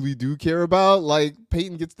really truly do care about, like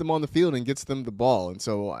Payton gets them on the field and gets them the ball. And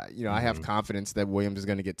so, I have confidence that Williams is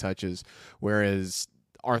going to get touches, whereas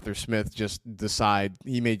Arthur Smith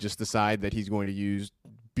may just decide that he's going to use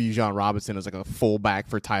Bijan Robinson as like a fullback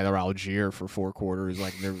for Tyler Algier for 4 quarters,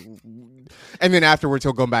 and then afterwards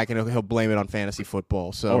he'll go back and he'll blame it on fantasy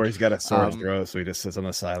football. So, or he's got a sore throat, so he just sits on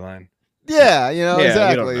the sideline. Yeah,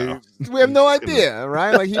 exactly. We have no idea,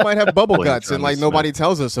 right? Like he might have bubble guts, and like nobody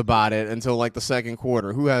tells us about it until like the second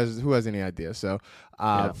quarter. Who has any idea? So,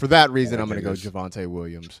 for that reason, I'm going to go Javonte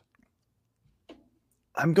Williams.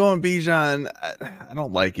 I'm going Bijan. I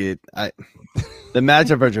don't like it. The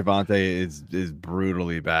matchup for Javonte is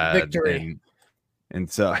brutally bad. Victory.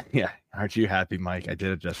 And so, yeah, aren't you happy, Mike? I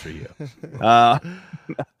did it just for you. No,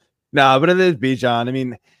 but it is Bijan. I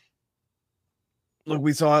mean, look,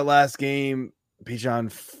 we saw it last game.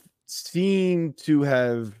 Bijan seemed to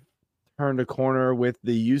have turned a corner with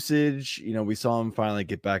the usage. We saw him finally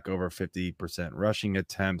get back over 50% rushing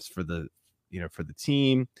attempts for the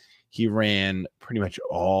team. He ran pretty much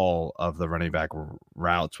all of the running back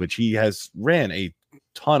routes, which he has ran a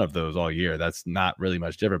ton of those all year. That's not really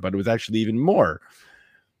much different, but it was actually even more.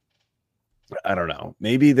 I don't know.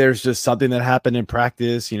 Maybe there's just something that happened in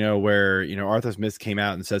practice, where, Arthur Smith came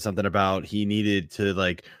out and said something about he needed to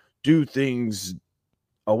like do things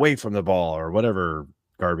away from the ball or whatever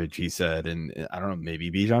garbage he said. And I don't know, maybe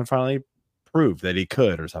Bijan finally proved that he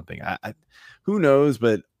could or something. Who knows?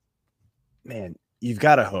 But man, you've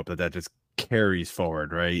got to hope that just carries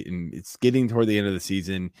forward, right? And it's getting toward the end of the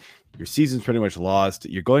season. Your season's pretty much lost.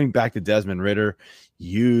 You're going back to Desmond Ridder.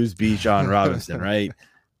 Use Bijan Robinson, right?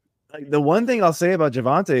 Like the one thing I'll say about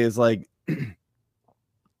Javonte is like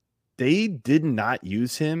they did not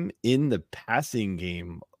use him in the passing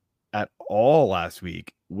game at all last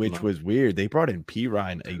week, which was weird. They brought in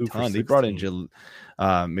Kyren a ton. They brought in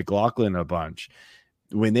McLaughlin a bunch.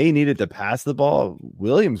 When they needed to pass the ball,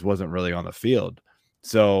 Williams wasn't really on the field.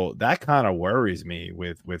 So that kind of worries me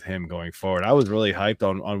with him going forward. I was really hyped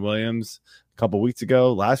on Williams a couple weeks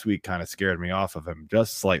ago. Last week kind of scared me off of him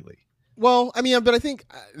just slightly. Well, I mean, but I think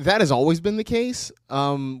that has always been the case,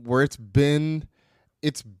 where it's been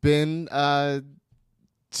Samaje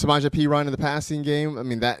Perine in the passing game. I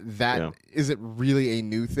mean, that isn't really a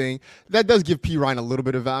new thing. That does give Perine a little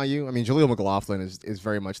bit of value. I mean, Jaleel McLaughlin is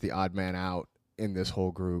very much the odd man out in this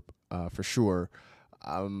whole group, for sure.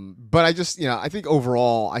 But I just, I think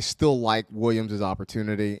overall, I still like Williams'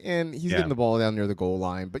 opportunity, and he's getting the ball down near the goal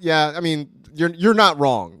line. But yeah, I mean, you're not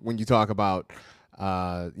wrong when you talk about,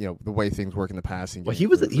 the way things work in the passing game. Well, he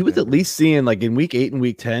was at least seeing, like in week 8 and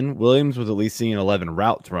week 10, Williams was at least seeing 11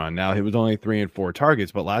 routes run. Now he was only 3 and 4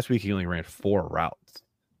 targets, but last week he only ran 4 routes.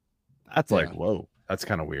 That's like, whoa, that's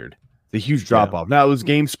kind of weird. It's a huge drop off. Now it was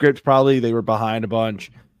game script, probably they were behind a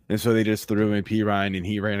bunch. And so they just threw in Perine, and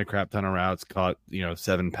he ran a crap ton of routes, caught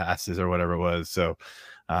 7 passes or whatever it was. So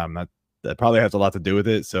that probably has a lot to do with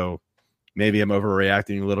it. So maybe I'm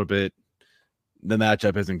overreacting a little bit. The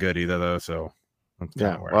matchup isn't good either, though. So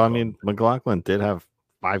well, I mean, McLaughlin did have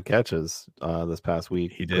 5 catches this past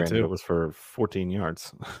week. He did too. It was for 14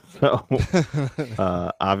 yards. So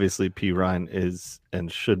obviously Perine is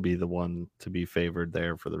and should be the one to be favored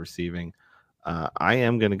there for the receiving. I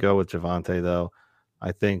am going to go with Javonte though.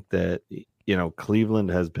 I think that, Cleveland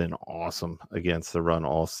has been awesome against the run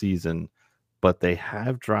all season, but they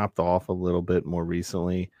have dropped off a little bit more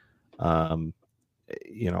recently.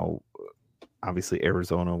 Obviously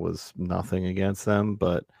Arizona was nothing against them,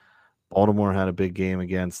 but Baltimore had a big game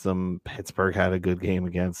against them. Pittsburgh had a good game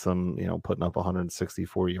against them, putting up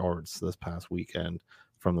 164 yards this past weekend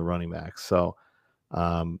from the running backs. So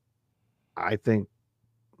I think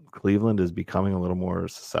Cleveland is becoming a little more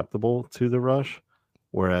susceptible to the rush,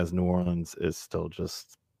 whereas New Orleans is still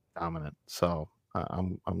just dominant. So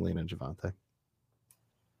I'm leaning Javonte.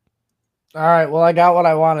 All right. Well, I got what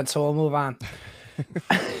I wanted, so we'll move on.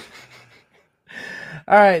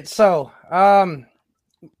 All right. So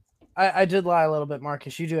I did lie a little bit,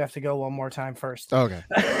 Marcus. You do have to go one more time first. Okay.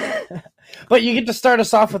 But you get to start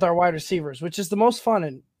us off with our wide receivers, which is the most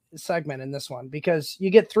fun segment in this one because you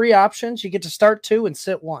get 3 options. You get to start 2 and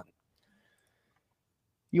sit 1.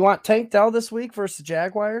 You want Tank Dell this week versus the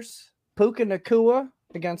Jaguars, Puka Nacua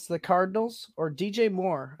against the Cardinals, or DJ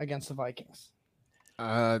Moore against the Vikings?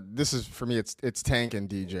 This is for me. It's Tank and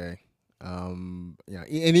DJ. And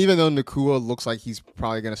even though Nacua looks like he's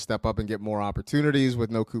probably going to step up and get more opportunities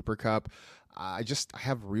with no Cooper Kupp, I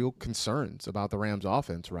have real concerns about the Rams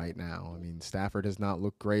offense right now. I mean, Stafford has not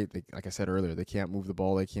looked great. Like I said earlier, they can't move the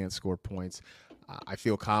ball. They can't score points. I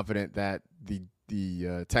feel confident that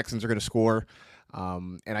the Texans are going to score.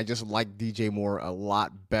 And I just like DJ Moore a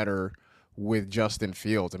lot better with Justin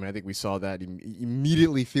Fields. I mean, I think we saw that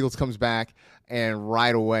immediately Fields comes back, and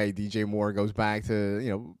right away DJ Moore goes back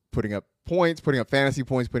to, putting up points, putting up fantasy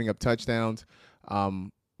points, putting up touchdowns.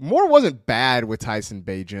 Moore wasn't bad with Tyson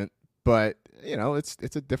Bagent, but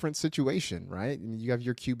it's a different situation, right? And you have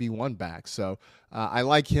your QB1 back. So I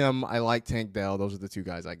like him. I like Tank Dell. Those are the two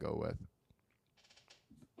guys I go with.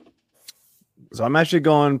 So I'm actually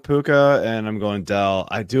going Puka and I'm going Dell.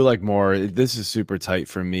 I do like Moore. This is super tight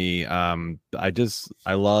for me. I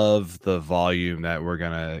love the volume that we're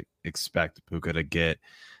gonna expect Puka to get.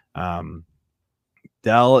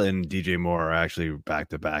 Dell and DJ Moore are actually back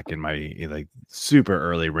to back in my super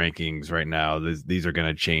early rankings right now. These are going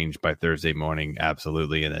to change by Thursday morning,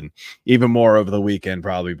 absolutely, and then even more over the weekend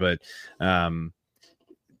probably. But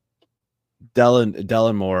Dell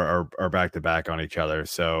and Moore are back to back on each other.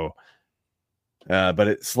 So, but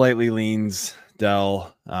it slightly leans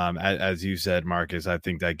Dell. As you said, Marcus, I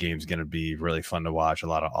think that game's going to be really fun to watch. A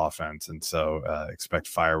lot of offense, and so expect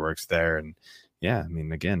fireworks there. And yeah, I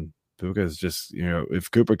mean, again, Puka is just, if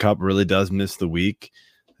Cooper Kupp really does miss the week,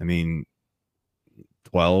 I mean,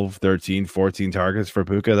 12, 13, 14 targets for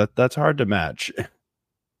Puka, that's hard to match.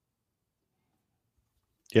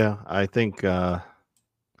 Yeah, I think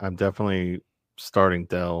I'm definitely starting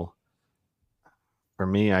Dell. For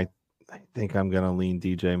me, I think I'm going to lean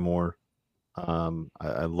DJ Moore.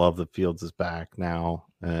 I love the Fields is back now.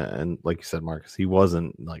 And like you said, Marcus, he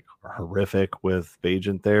wasn't horrific with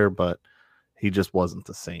Bagent there, but he just wasn't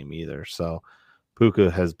the same either. So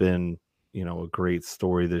Puka has been, a great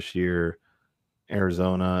story this year.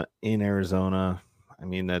 Arizona. I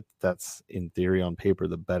mean, that's in theory on paper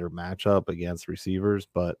the better matchup against receivers,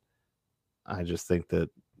 but I just think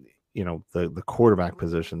that, the quarterback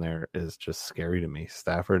position there is just scary to me.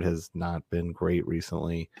 Stafford has not been great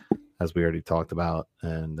recently, as we already talked about.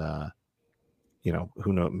 And,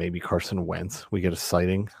 who knows, maybe Carson Wentz. We get a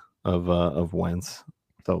sighting of Wentz.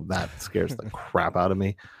 So that scares the crap out of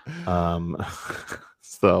me.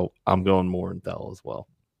 So I'm going Moore and Dell as well.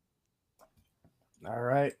 All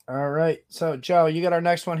right. So, Joe, you got our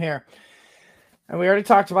next one here. And we already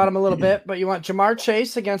talked about him a little bit, but you want Jamar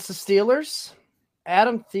Chase against the Steelers,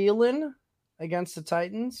 Adam Thielen against the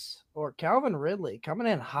Titans, or Calvin Ridley coming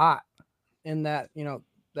in hot in that,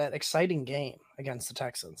 that exciting game against the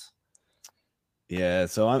Texans? Yeah,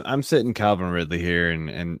 so I'm sitting Calvin Ridley here,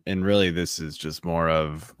 and really this is just more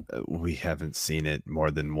of we haven't seen it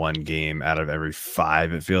more than one game out of every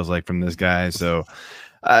 5, it feels like, from this guy. So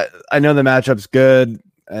I know the matchup's good,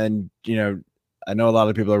 and I know a lot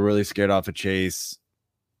of people are really scared off of Chase.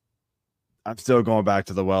 I'm still going back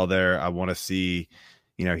to the well there. I want to see,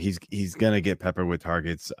 he's gonna get peppered with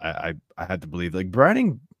targets. I had to believe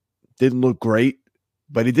Browning didn't look great,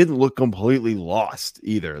 but he didn't look completely lost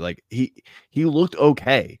either. He looked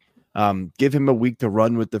okay. Give him a week to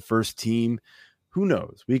run with the first team. Who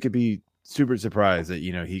knows? We could be super surprised that,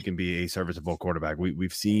 he can be a serviceable quarterback.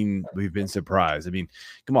 We've been surprised. I mean,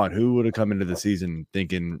 come on, who would have come into the season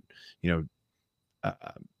thinking, what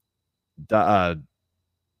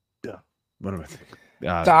am I thinking?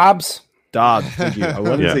 Dobbs. Thank you. I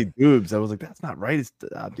wanted to say Doobs. I was like, that's not right. It's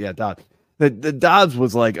Dobbs. The Dobbs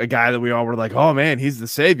was like a guy that we all were like, oh man, he's the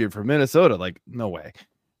savior for Minnesota. No way.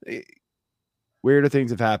 Weirder things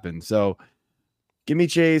have happened. So give me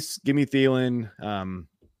Chase, give me Thielen.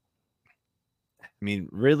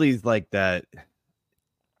 Ridley's like that.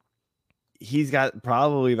 He's got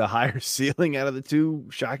probably the higher ceiling out of the two,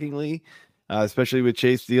 shockingly, especially with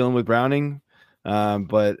Chase dealing with Browning.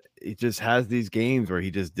 But it just has these games where he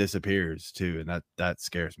just disappears too, and that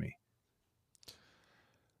scares me.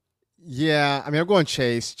 Yeah, I'm going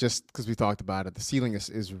Chase just because we talked about it. The ceiling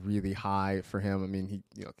is really high for him.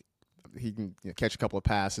 He can catch a couple of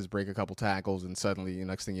passes, break a couple tackles, and suddenly,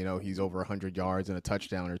 next thing you know, he's over 100 yards and a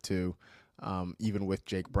touchdown or two, even with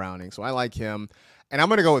Jake Browning. So I like him. And I'm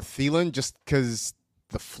going to go with Thielen just because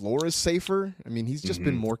the floor is safer. He's just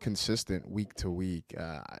been more consistent week to week.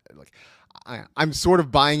 I'm sort of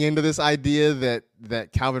buying into this idea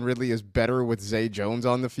that Calvin Ridley is better with Zay Jones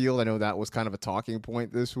on the field. I know that was kind of a talking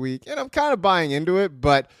point this week, and I'm kind of buying into it,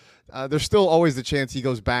 but there's still always the chance he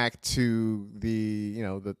goes back to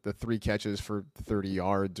the 3 catches for 30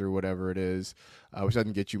 yards or whatever it is, which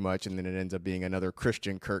doesn't get you much, and then it ends up being another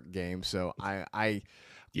Christian Kirk game. So I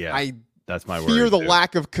that's my fear word the too.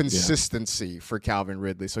 lack of consistency for Calvin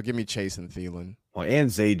Ridley. So give me Chase and Thielen. Well, and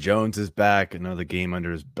Zay Jones is back. Another game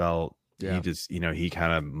under his belt. Yeah. he just, he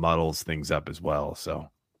kind of muddles things up as well. So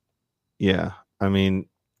Yeah, I mean,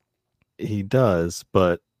 he does,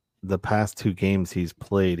 but the past 2 games he's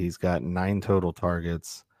played, he's got 9 total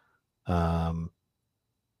targets, and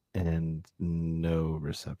no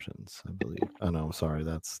receptions, I believe. Oh no, sorry,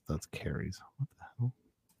 that's carries. What the hell?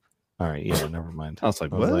 All right, yeah, never mind. I was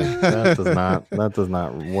like, that does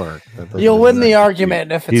not work. That doesn't You'll win the exist.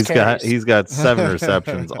 argument if it's carries. He's got 7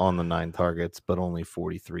 receptions on the 9 targets, but only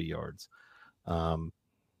 43 yards.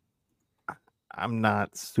 I'm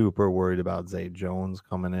not super worried about Zay Jones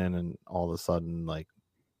coming in and all of a sudden like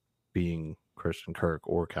being Christian Kirk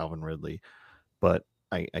or Calvin Ridley, but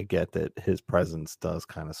I get that his presence does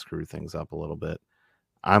kind of screw things up a little bit.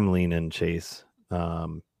 I'm leaning Chase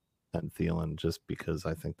and Thielen just because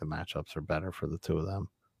I think the matchups are better for the two of them.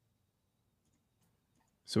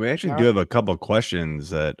 So we actually do have a couple of questions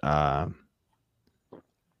that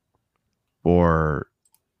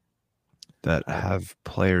have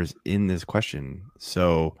players in this question.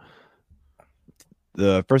 So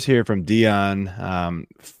the first here from Dion,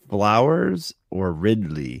 Flowers or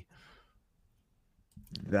Ridley?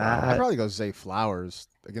 I'd probably go Zay Flowers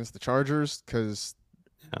against the Chargers because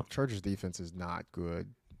Chargers defense is not good.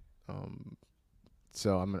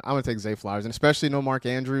 So I'm gonna take Zay Flowers, and especially no Mark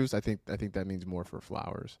Andrews. I think that means more for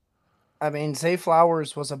Flowers. I mean, Zay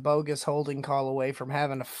Flowers was a bogus holding call away from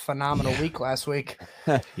having a phenomenal week last week.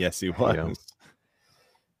 Yes, he was. Yeah.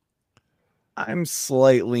 I'm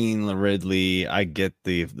slightly in Ridley. I get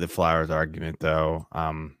the Flowers argument though.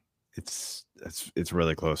 It's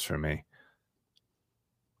really close for me.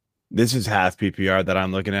 This is half PPR that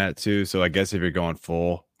I'm looking at too. So I guess if you're going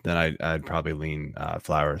full, then I'd probably lean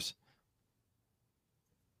Flowers.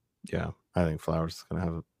 Yeah, I think Flowers is going to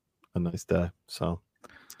have a nice day. So,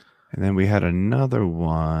 and then we had another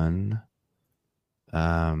one.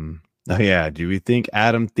 Oh yeah, do we think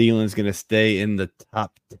Adam Thielen is going to stay in the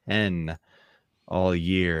top 10 all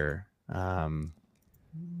year? I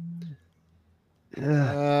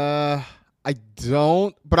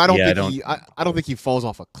don't, but I don't think he falls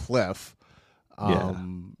off a cliff.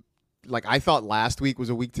 Like I thought last week was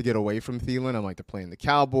a week to get away from Thielen. I'm like, they're playing the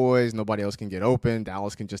Cowboys. Nobody else can get open.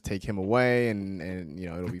 Dallas can just take him away, and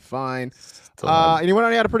it'll be fine. And he went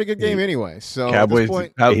on. He had a pretty good game anyway. So Cowboys, at this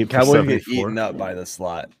point, Cowboys get eaten up by the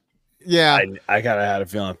slot. Yeah, I kind of had a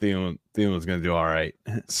feeling Thielen was going to do all right.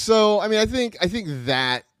 So I mean, I think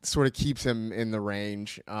that sort of keeps him in the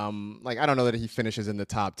range. Like I don't know that he finishes in the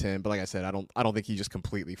top 10, but like I said, I don't think he just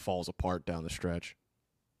completely falls apart down the stretch.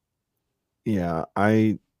 Yeah,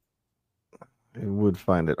 I would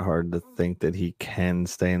find it hard to think that he can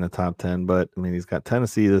stay in the top 10, but I mean, he's got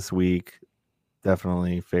Tennessee this week,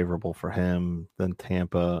 definitely favorable for him. Then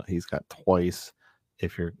Tampa, he's got twice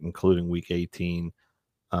if you're including week 18.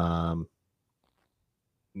 New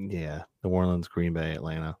Orleans, Green Bay,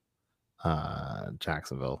 Atlanta,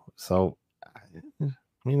 Jacksonville. So, I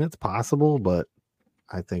mean, it's possible, but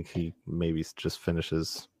I think he maybe just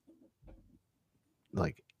finishes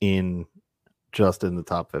like just in the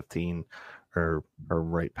top 15 or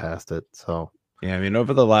right past it. So yeah, I mean,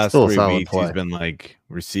 over the last 3 weeks, he's been like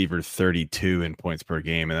receiver 32 in points per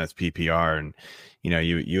game, and that's PPR. And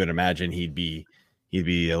you would imagine he'd be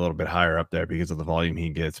a little bit higher up there because of the volume he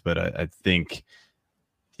gets. But I think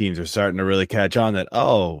teams are starting to really catch on that.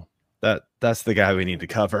 Oh, that's the guy we need to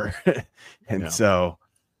cover, and so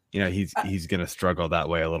he's going to struggle that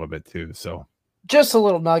way a little bit too. So just a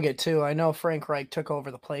little nugget too. I know Frank Reich took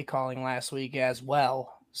over the play calling last week as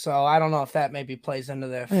well. So I don't know if that maybe plays into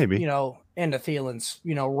the into Thielen's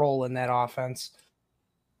role in that offense.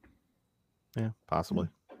 Yeah, possibly.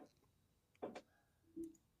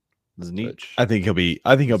 I think he'll be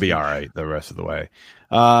all right the rest of the way.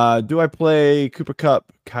 Do I play Cooper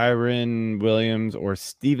Kupp, Kyren Williams, or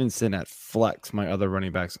Stevenson at flex? My other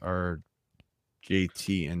running backs are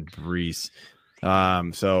JT and Brees.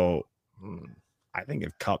 So I think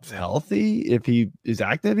if Kupp's healthy, if he is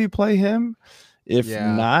active, you play him. If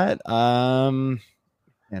not, and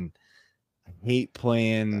I hate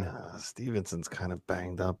playing. Stevenson's kind of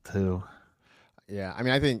banged up too. Yeah, I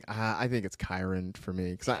mean, I think it's Kyren for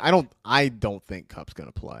me because I don't think Kupp's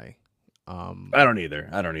gonna play. I don't either.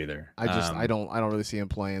 I don't really see him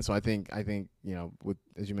playing. So I think with,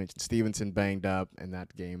 as you mentioned, Stevenson banged up in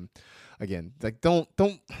that game. Again, like don't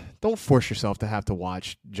force yourself to have to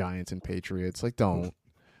watch Giants and Patriots. Like don't.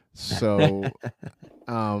 So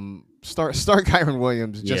start Kyren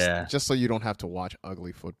Williams just so you don't have to watch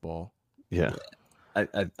ugly football. Yeah. I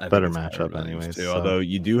think Better it's matchup Kyren anyways, too. so. Although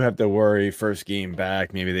you do have to worry first game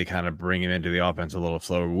back, maybe they kind of bring him into the offense a little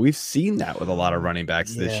slower. We've seen that with a lot of running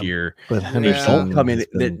backs this year. But They Henderson don't come in, has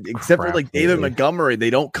been except for crap like David lately. Montgomery. They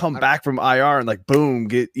don't come back from IR and like boom,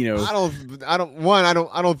 get I don't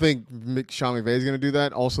think Sean McVay is going to do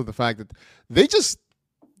that. Also, the fact that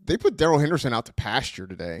they put Darrell Henderson out to pasture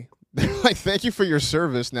today. They're like, thank you for your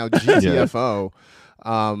service. Now GTFO.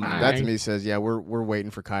 That to me says, yeah, we're waiting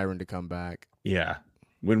for Kyren to come back. Yeah.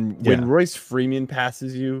 When Royce Freeman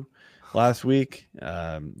passes you last week,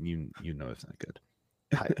 you know it's not good.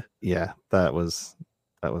 That was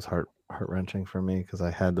heart wrenching for me because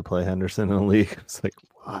I had to play Henderson in the league. It's like,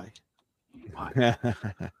 why?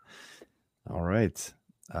 All right.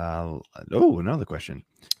 Another question.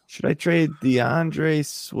 Should I trade DeAndre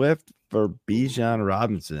Swift for Bijan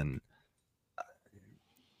Robinson?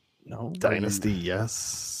 No. Dynasty,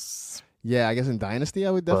 yes. Yeah, I guess in Dynasty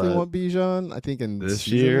I would definitely want Bijan. I think in this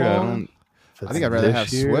season year, long, I think I'd rather have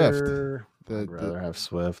Swift. I'd rather have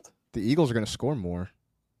Swift. The Eagles are going to score more.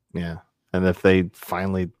 Yeah. And if they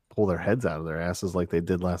finally pull their heads out of their asses like they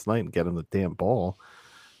did last night and get him the damn ball,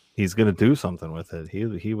 he's going to do something with it.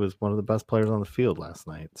 He was one of the best players on the field last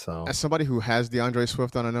night. So, as somebody who has DeAndre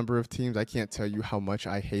Swift on a number of teams, I can't tell you how much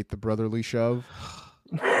I hate the brotherly shove.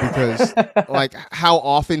 Because like how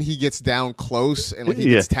often he gets down close and like he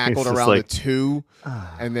gets tackled around the 2,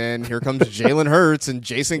 and then here comes Jalen Hurts and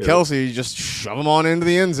Jason Kelsey just shove him on into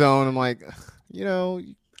the end zone. I'm like,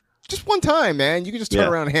 just one time, man. You can just turn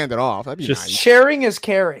around and hand it off. That'd be nice. Sharing is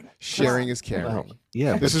caring. Sharing is caring. Well,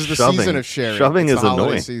 yeah, this is the season of sharing. Shoving is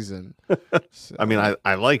annoying. Season. So. I mean,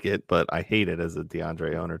 I like it, but I hate it as a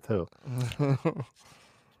DeAndre owner too.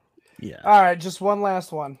 Yeah. All right, just one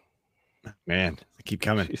last one. Man, they keep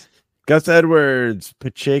coming. Jeez. Gus Edwards,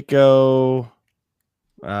 Pacheco,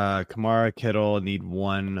 Kamara, Kittle need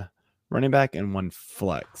one running back and one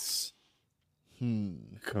flex.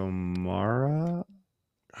 Kamara.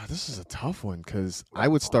 This is a tough one because I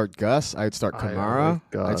would start Gus. I'd start Kamara.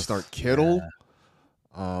 I'd start Kittle.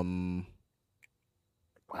 Wow.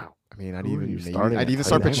 I mean, I'd even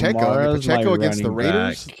start Pacheco. Kamara's Pacheco against the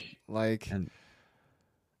Raiders. Back.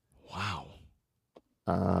 Wow.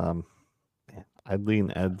 I'd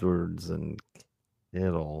lean Edwards and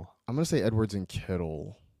Kittle. I'm gonna say Edwards and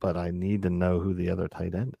Kittle, but I need to know who the other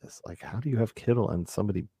tight end is. Like, how do you have Kittle and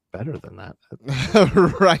somebody better than that?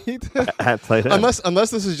 Right? At tight end. Unless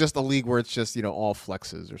this is just a league where it's just all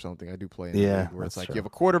flexes or something. I do play in a league where it's like true. You have a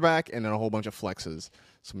quarterback and then a whole bunch of flexes.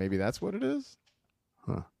 So maybe that's what it is.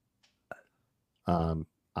 Huh. I'm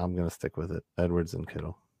gonna stick with it. Edwards and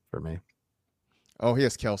Kittle for me. Oh, he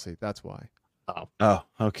has Kelsey. That's why. Oh,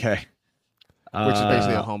 okay. Which is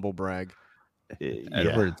basically a humble brag.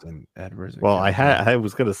 Edwards and well, I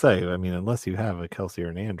was gonna say, I mean, unless you have a Kelsey or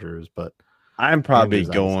an Andrews, but I'm probably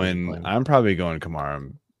going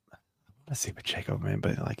Kamara. I say Pacheco, man,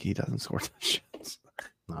 but like he doesn't score touchdowns.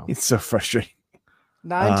 No. It's so frustrating.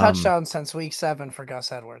 9 touchdowns since week 7 for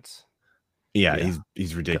Gus Edwards. Yeah.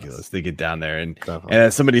 He's ridiculous. Gus. They get down there and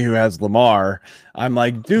as somebody who has Lamar, I'm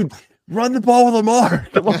like, dude, run the ball with Lamar.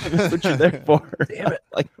 Come on, that's what you're there for. Damn it.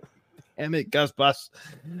 Damn it, Gus Bus.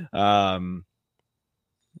 But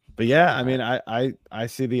yeah, I mean, I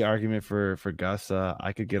see the argument for Gus.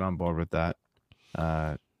 I could get on board with that.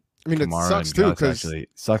 I mean, Kamara, it sucks too because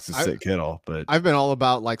sucks to sit Kittle, but I've been all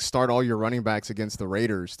about start all your running backs against the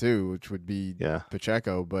Raiders too, which would be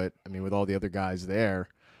Pacheco. But I mean, with all the other guys there,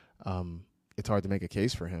 it's hard to make a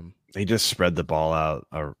case for him. They just spread the ball out,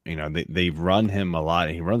 or they run him a lot.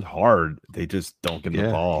 And he runs hard. They just don't give him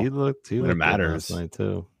the ball. He looked when it matters last night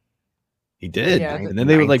too. He did, and then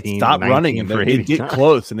they would stop running, and then they'd get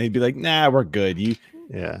close, and they'd be like, "Nah, we're good.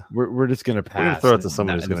 We're just gonna pass. We're gonna throw it to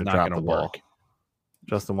somebody who's gonna drop the ball." Work.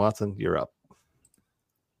 Justin Watson, you're up.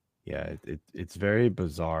 Yeah, it's very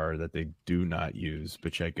bizarre that they do not use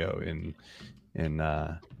Pacheco in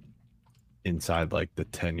inside like the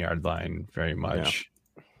 10-yard line very much.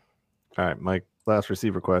 Yeah. All right, Mike. Last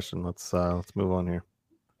receiver question. Let's move on here.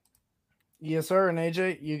 Yes, sir. And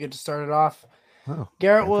AJ, you get to start it off. Oh,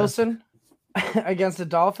 Garrett Wilson against the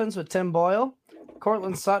Dolphins with Tim Boyle,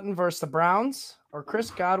 Cortland Sutton versus the Browns, or Chris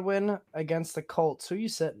Godwin against the Colts. Who you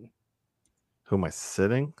sitting? Who am I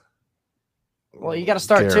sitting? Well, you got to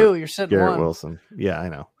start two. You're sitting Garrett one. Wilson. Yeah, I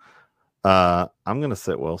know. I'm gonna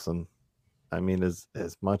sit Wilson. I mean, as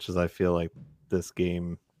much as I feel like this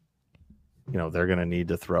game, they're gonna need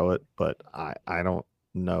to throw it, but I don't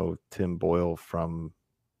know Tim Boyle from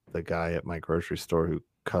the guy at my grocery store who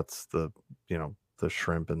cuts the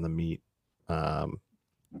shrimp and the meat.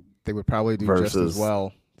 They would probably do just as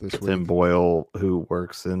well. this Tim week. Boyle, who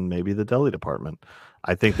works in maybe the deli department.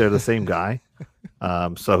 I think they're the same guy.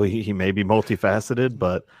 So he may be multifaceted,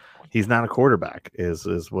 but he's not a quarterback. Is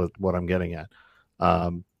what I'm getting at.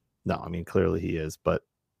 No, I mean clearly he is, but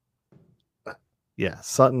yeah,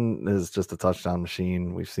 Sutton is just a touchdown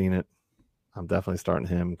machine. We've seen it. I'm definitely starting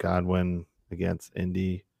him. Godwin against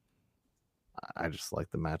Indy. I just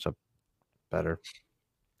like the matchup better.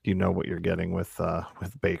 You know what you're getting with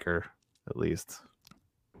Baker, at least.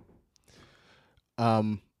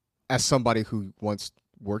 As somebody who once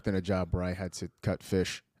worked in a job where I had to cut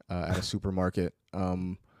fish at a supermarket,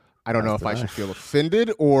 I don't know if I should feel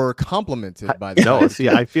offended or complimented by that. No, see,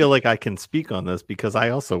 I feel like I can speak on this because I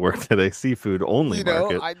also worked at a seafood only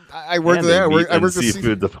market. I worked there. I worked the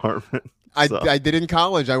seafood department. I did in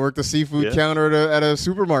college. I worked the seafood counter at a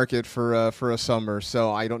supermarket for a summer.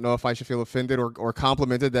 So I don't know if I should feel offended or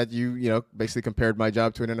complimented that you basically compared my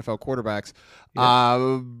job to an NFL quarterback's.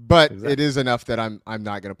 But exactly. It is enough that I'm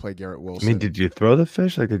not going to play Garrett Wilson. I mean, did you throw the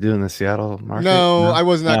fish like they do in the Seattle market? No, I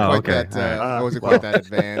was not quite that. I wasn't quite that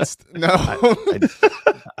advanced. No,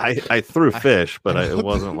 I threw fish, but it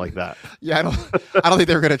wasn't like that. Yeah, I don't think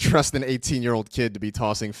they're going to trust an 18-year-old kid to be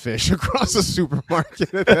tossing fish across a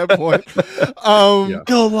supermarket at that point.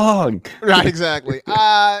 Go long. Right, exactly.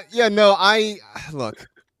 Look,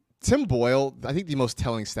 Tim Boyle, I think the most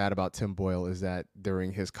telling stat about Tim Boyle is that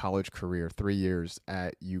during his college career, 3 years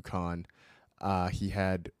at UConn, he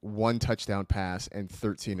had 1 touchdown pass and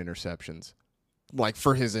 13 interceptions, like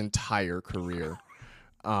for his entire career.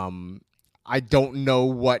 I don't know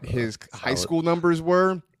what his high school numbers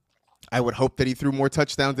were. I would hope that he threw more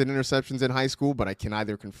touchdowns than interceptions in high school, but I can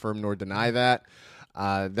neither confirm nor deny that.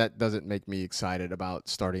 That doesn't make me excited about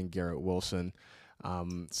starting Garrett Wilson.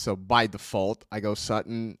 So by default, I go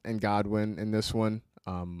Sutton and Godwin in this one.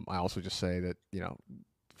 I also just say that,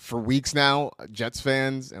 for weeks now, Jets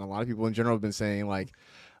fans and a lot of people in general have been saying, like,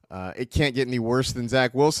 it can't get any worse than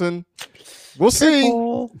Zach Wilson. We'll see.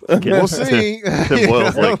 We'll see. Tim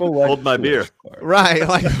Boyle's like, hold my beer. Right.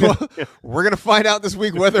 Like, we're going to find out this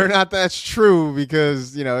week whether or not that's true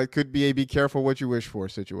because, it could be a be careful what you wish for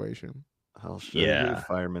situation. I'll show you,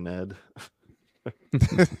 Fireman Ed.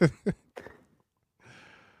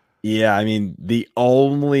 Yeah, I mean, the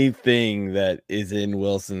only thing that is in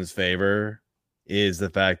Wilson's favor is the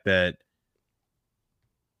fact that,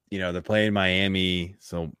 they're playing Miami,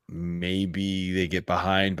 so maybe they get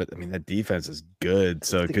behind, but I mean, that defense is good,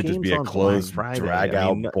 so it could just be a close,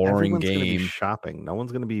 drag-out, boring game. Gonna be shopping. No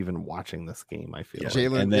one's going to be even watching this game, I feel.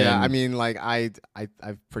 Jalen,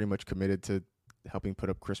 I've pretty much committed to helping put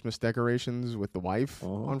up Christmas decorations with the wife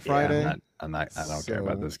on Friday. I don't care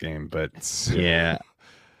about this game, but yeah,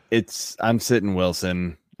 I'm sitting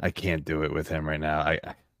Wilson. I can't do it with him right now.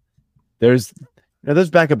 There's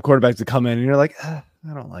backup quarterbacks that come in and you're like,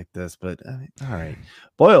 I don't like this, but all right.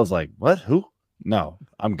 Boyle's like, what? Who? No,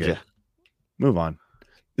 I'm good. Yeah. Move on.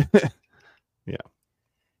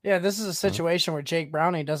 Yeah, this is a situation where Jake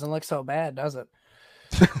Browning doesn't look so bad, does it?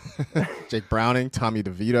 Jake Browning, Tommy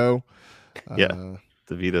DeVito.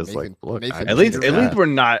 DeVito's like, look, at least we're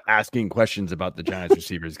not asking questions about the Giants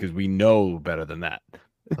receivers because we know better than that.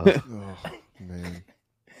 Oh, man.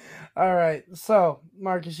 All right, so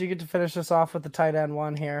Marcus, you get to finish us off with the tight end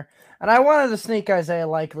one here, and I wanted to sneak Isaiah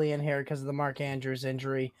Likely in here because of the Mark Andrews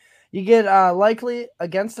injury. You get Likely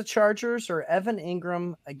against the Chargers or Evan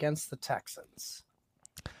Ingram against the Texans.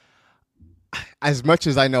 As much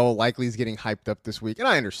as I know Likely's getting hyped up this week, and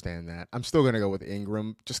I understand that, I'm still going to go with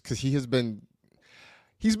Ingram just because he's been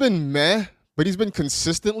meh, but he's been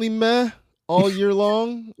consistently meh all year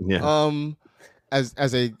long. Yeah.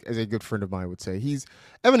 As a good friend of mine would say,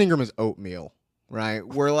 Evan Ingram is oatmeal, right?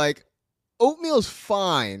 Where like oatmeal is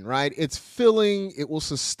fine, right? It's filling, it will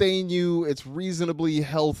sustain you, it's reasonably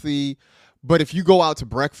healthy. But if you go out to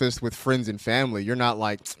breakfast with friends and family, you're not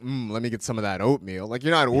like, let me get some of that oatmeal. Like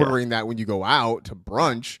you're not ordering that when you go out to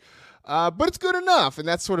brunch. But it's good enough, and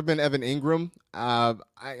that's sort of been Evan Ingram. I'm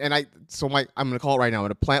going to call it right now. I'm going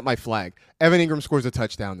to plant my flag. Evan Ingram scores a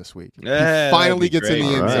touchdown this week. He finally gets in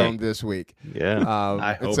the end zone this week. Yeah,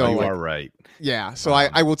 I hope you are right. Yeah, so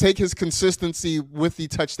I will take his consistency with the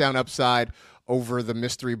touchdown upside over the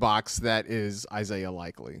mystery box that is Isaiah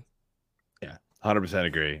Likely. Yeah, 100%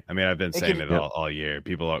 agree. I mean, I've been saying it all year.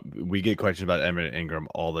 We get questions about Evan Ingram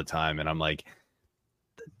all the time, and I'm like,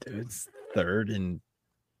 the dude's third in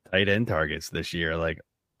tight end targets this year. Like,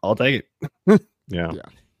 I'll take it. Yeah.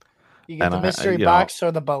 You get the mystery box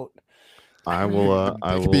or the boat. I will.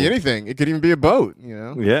 It could be anything. It could even be a boat.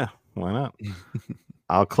 Yeah. Why not?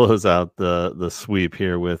 I'll close out the sweep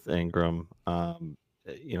here with Ingram.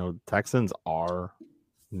 Texans are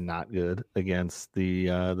not good against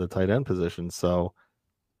the tight end position. So,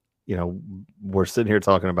 we're sitting here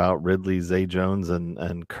talking about Ridley, Zay Jones,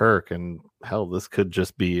 and Kirk, and hell, this could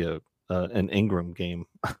just be an Ingram game,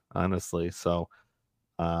 honestly. So,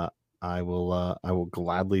 I will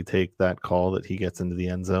gladly take that call that he gets into the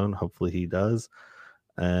end zone. Hopefully, he does,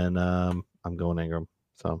 and I'm going Ingram.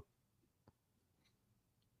 So.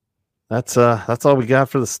 That's all we got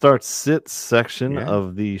for the start sit section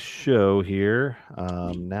of the show here.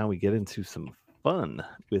 Now we get into some fun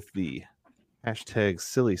with the hashtag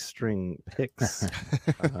silly string picks.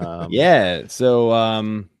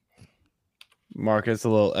 So Marcus, a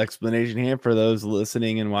little explanation here for those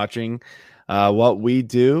listening and watching. What we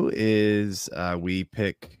do is we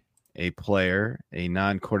pick a player, a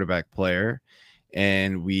non-quarterback player,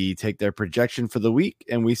 and we take their projection for the week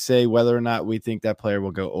and we say whether or not we think that player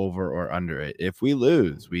will go over or under it. If we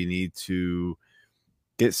lose, we need to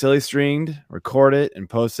get silly stringed, record it, and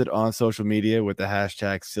post it on social media with the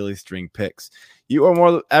hashtag silly string picks.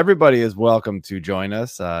 Everybody is welcome to join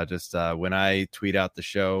us. Just when I tweet out the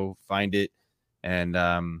show, find it and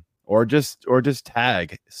or just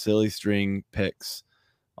tag silly string picks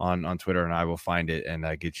on Twitter, and I will find it and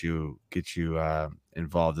get you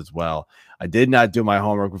involved as well. I did not do my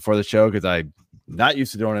homework before the show because I'm not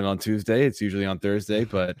used to doing it on Tuesday. It's usually on Thursday,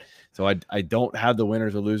 but so I don't have the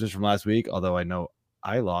winners or losers from last week, although I know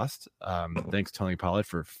I lost. Thanks, Tony Pollard,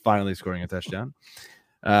 for finally scoring a touchdown.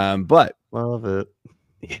 But love it.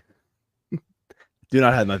 Do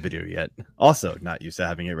not have my video yet. Also, not used to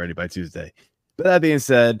having it ready by Tuesday. But that being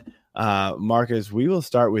said, Marcus, we will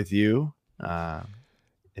start with you.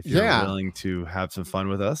 If you're willing to have some fun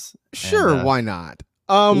with us. Sure, and, why not?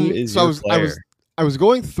 So I was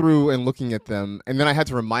going through and looking at them, and then I had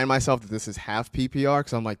to remind myself that this is half PPR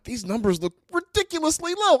because I'm like, these numbers look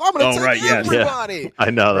ridiculously low. I'm going to take everybody. Yeah. I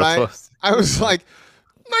know. That's I was like,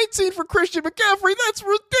 19 for Christian McCaffrey. That's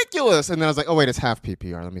ridiculous. And then I was like, oh, wait, it's half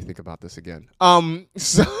PPR. Let me think about this again.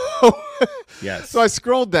 So I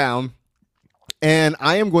scrolled down. And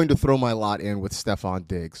I am going to throw my lot in with Stephon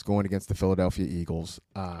Diggs going against the Philadelphia Eagles.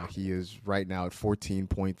 He is right now at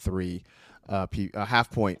 14.3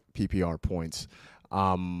 half-point PPR points.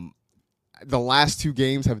 The last two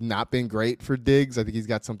games have not been great for Diggs. I think he's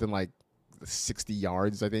got something like 60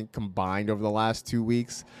 yards, I think, combined over the last 2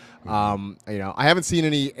 weeks. I haven't seen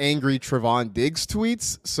any angry Trevon Diggs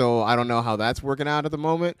tweets, so I don't know how that's working out at the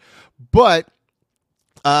moment. But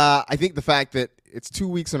I think the fact that it's 2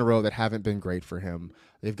 weeks in a row that haven't been great for him.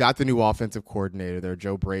 They've got the new offensive coordinator there,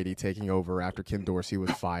 Joe Brady, taking over after Ken Dorsey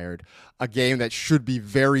was fired. A game that should be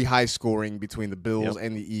very high scoring between the Bills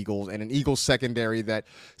and the Eagles, and an Eagles secondary that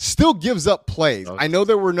still gives up plays. I know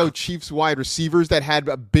there were no Chiefs wide receivers that had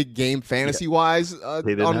a big game fantasy-wise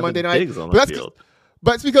on Monday night.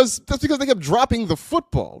 But it's because they kept dropping the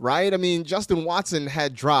football, right? I mean, Justin Watson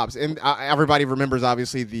had drops, and everybody remembers,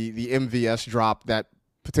 obviously, the MVS drop that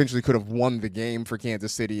potentially could have won the game for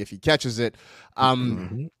Kansas City if he catches it.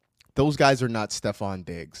 Those guys are not Stephon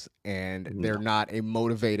Diggs, and they're not a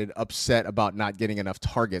motivated, upset about not getting enough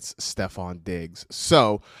targets Stephon Diggs.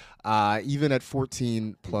 So even at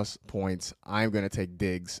 14-plus points, I'm going to take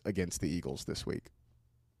Diggs against the Eagles this week.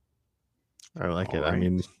 I like it. Right. I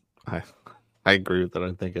mean, I agree with that.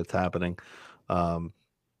 I think it's happening.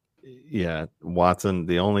 Watson,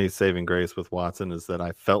 the only saving grace with Watson is that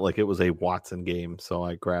I felt like it was a Watson game, so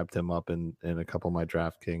I grabbed him up in a couple of my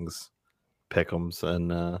DraftKings pick'ems,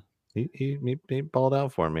 and he balled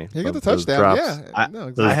out for me. He got the touchdown.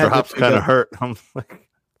 Those drops kind of hurt. I'm like,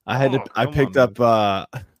 I picked up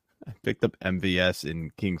MVS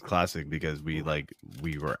in Kings Classic because we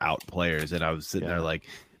were out players, and I was sitting there like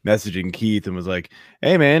messaging Keith and was like,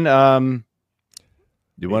 "Hey man,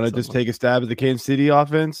 you want to just take a stab at the Kansas City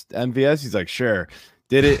offense, MVS?" He's like, "Sure."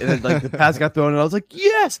 Did it, and then the pass got thrown, and I was like,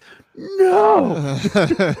 "Yes, no."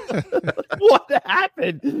 What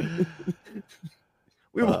happened?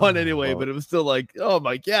 We won anyway, but it was still like, oh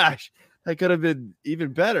my gosh, that could have been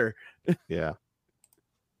even better. Yeah.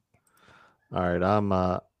 All right,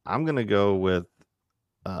 I'm gonna go with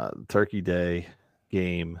Turkey Day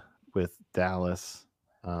game with Dallas.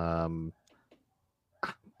 Pulling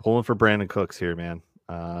for Brandon Cooks here, man.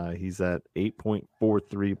 He's at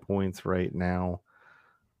 8.43 points right now.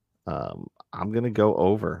 I'm going to go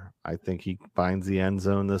over. I think he finds the end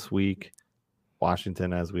zone this week.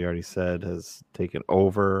 Washington, as we already said, has taken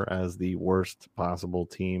over as the worst possible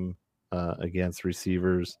team against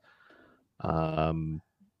receivers. I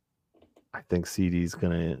think CD's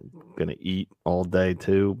gonna eat all day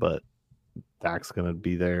too, but Dak's gonna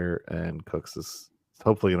be there, and Cooks is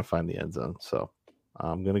hopefully gonna find the end zone. So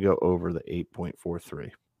I'm gonna go over the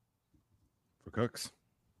 8.43 for Cooks.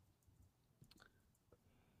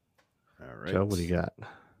 All right. Joe, what do you got?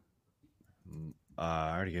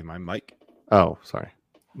 I already gave my mic. Oh, sorry,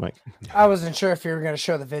 Mike. I wasn't sure if you were going to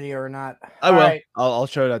show the video or not. I will. Right. I'll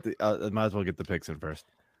show it at the. I might as well get the picks in first.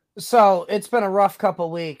 So it's been a rough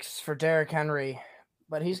couple weeks for Derrick Henry,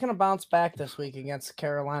 but he's going to bounce back this week against the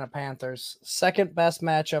Carolina Panthers. Second best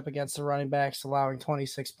matchup against the running backs, allowing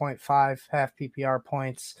 26.5 half PPR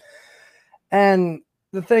points. And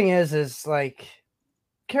the thing is like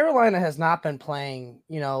Carolina has not been playing,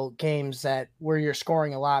 games where you're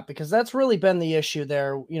scoring a lot, because that's really been the issue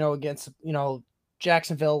there, against,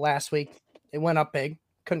 Jacksonville last week. It went up big.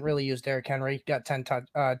 Couldn't really use Derrick Henry. Got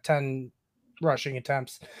 10 rushing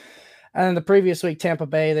attempts. And then the previous week, Tampa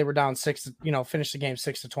Bay, they were down 6, finished the game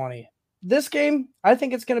 6-20. This game, I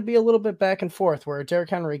think it's going to be a little bit back and forth, where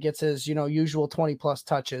Derrick Henry gets his, usual 20 plus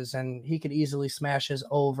touches, and he could easily smash his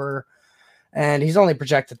over. And he's only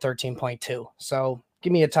projected 13.2. So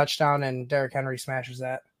give me a touchdown and Derrick Henry smashes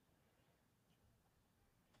that.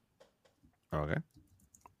 Okay.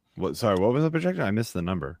 What was the projection? I missed the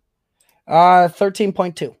number.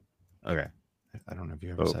 13.2. Okay. I don't know if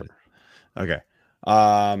you ever said it. Okay.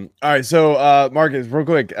 All right. So, Marcus, real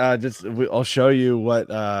quick, I'll show you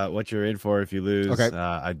what you're in for if you lose. Okay.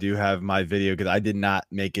 I do have my video because I did not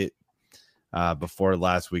make it before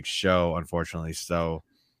last week's show, unfortunately. So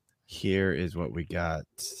here is what we got.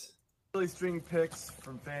 Really string picks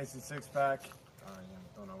from Fantasy Six Pack.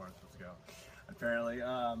 Don't know where I'm supposed to go. Apparently,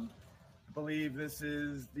 I believe this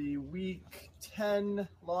is the week 10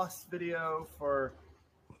 loss video for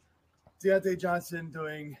Deontay Johnson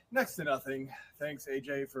doing next to nothing. Thanks,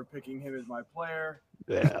 AJ, for picking him as my player.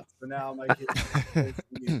 Yeah. So now my kid and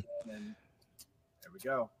there we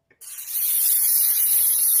go.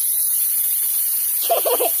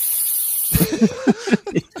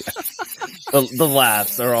 The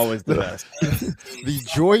laughs are always the best. The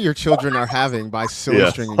joy your children are having by silly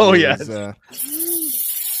stringing. Oh, you yes. is, This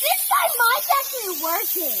time mine's actually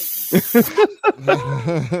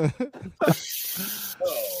working.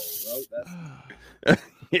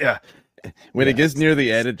 Yeah. When it gets near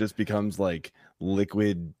the end, it just becomes like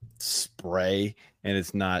liquid spray, and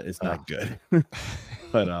it's not good.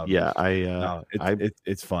 But Yeah,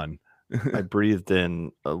 it's fun. I breathed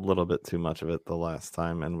in a little bit too much of it the last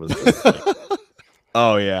time and was just like,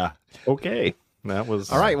 Oh yeah. okay. That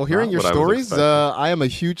was all right. Well, hearing not your what I was stories, expecting. I am a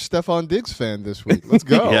huge Stephon Diggs fan this week. Let's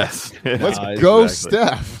go. Yes. Let's Yeah, go, exactly.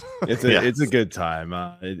 Steph. It's a good time.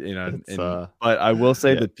 But I will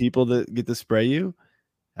say the people that get to spray you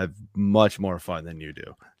have much more fun than you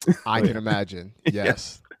do. I can imagine.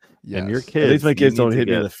 Yes. And your Yes. kids. At least my you kids need don't to hit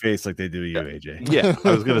me in get- the face like they do you, AJ. Yeah,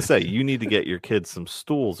 I was gonna say you need to get your kids some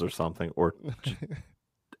stools or something, or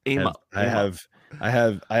aim up.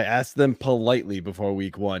 I asked them politely before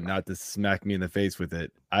week 1 not to smack me in the face with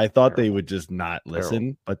it. I thought they would just not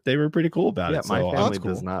listen, but they were pretty cool about Yeah, it. my So family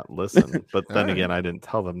cool. does not listen, but then All right. again, I didn't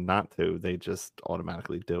tell them not to. They just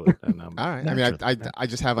automatically do it. And All right. I mean, I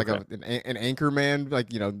just have like an anchor man,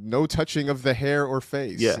 like, no touching of the hair or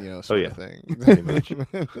face, Yeah. sort Oh, of Pretty much.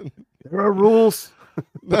 thing. there are rules.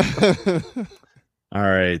 all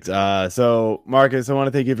right. So Marcus, I want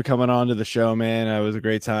to thank you for coming on to the show, man. It was a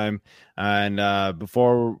great time. And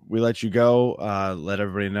before we let you go, let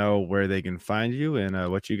everybody know where they can find you and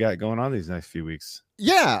what you got going on these next few weeks.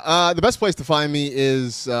 Yeah, the best place to find me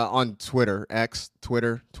is on Twitter,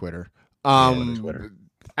 Twitter. Twitter.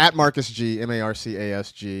 At Marcus G,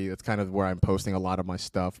 MarCasG. That's kind of where I'm posting a lot of my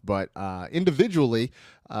stuff. But individually,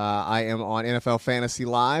 I am on NFL Fantasy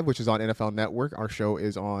Live, which is on NFL Network. Our show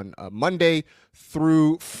is on Monday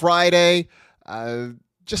through Friday.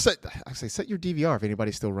 Just set your DVR if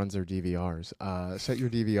anybody still runs their DVRs. Set your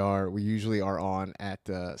DVR. We usually are on at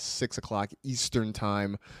 6 o'clock Eastern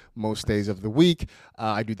time most days of the week.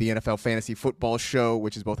 I do the NFL Fantasy Football Show,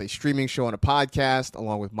 which is both a streaming show and a podcast,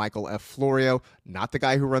 along with Michael F. Florio, not the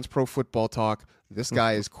guy who runs Pro Football Talk. This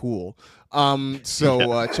guy is cool.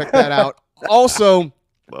 So check that out. Also,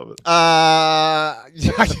 Love it. I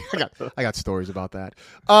got stories about that.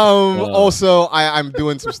 Also, I'm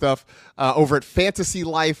doing some stuff over at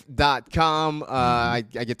fantasylife.com. I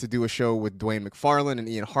get to do a show with Dwayne McFarland and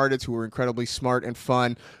Ian Harditz, who are incredibly smart and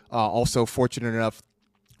fun. Also fortunate enough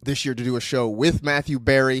this year to do a show with Matthew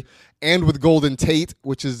Berry and with Golden Tate,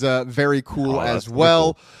 which is very cool as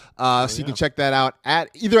well. So you can check that out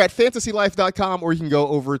either at fantasylife.com, or you can go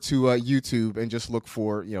over to YouTube and just look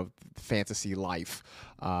for Fantasy Life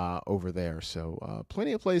over there. So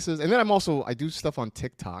plenty of places. And then I do stuff on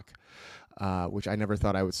TikTok. which I never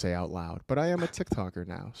thought I would say out loud. But I am a TikToker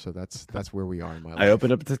now, so that's where we are in my life. I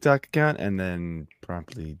opened up a TikTok account and then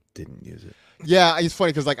promptly didn't use it. Yeah, it's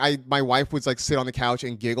funny because like my wife would like sit on the couch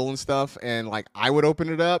and giggle and stuff, and like I would open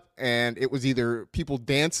it up, and it was either people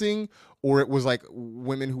dancing or it was like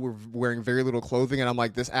women who were wearing very little clothing, and I'm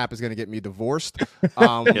like, this app is going to get me divorced.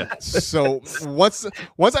 So once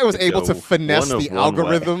I was able to finesse the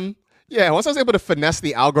algorithm. Yeah, once I was able to finesse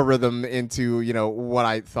the algorithm into, what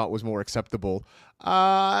I thought was more acceptable,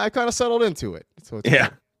 I kind of settled into it. So it's yeah.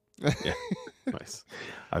 Nice.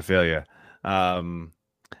 I feel you.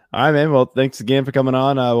 All right, man. Well, thanks again for coming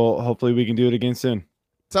on. Hopefully we can do it again soon.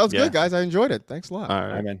 Sounds good, guys. I enjoyed it. Thanks a lot. All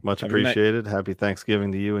right, man. Much appreciated. Happy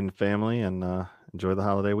Thanksgiving to you and family, and enjoy the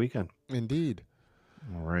holiday weekend. Indeed.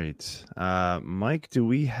 All right. Mike, do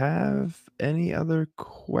we have any other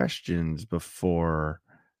questions before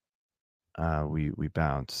we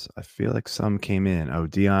bounce? I feel like some came in. Oh,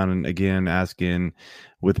 Dion again asking,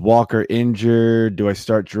 with Walker injured, do I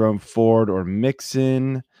start Jerome Ford or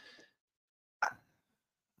Mixon?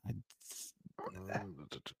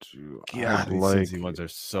 God, these Cincy ones are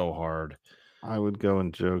so hard. I would go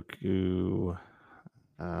in Njoku.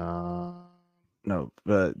 No,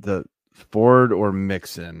 but the Ford or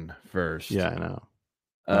Mixon first. Yeah, I know.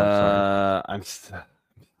 I'm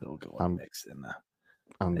still going Mixon.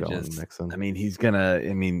 I'm going Mixon. I mean, he's gonna.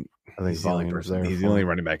 I mean, I think he's the only person. He's the only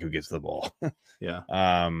running back who gets the ball. Yeah.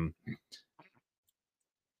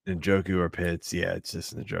 Njoku or Pitts. Yeah, it's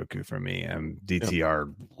just Njoku for me.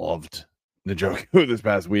 DTR loved Njoku this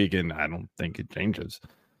past week, and I don't think it changes.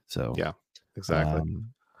 So yeah, exactly.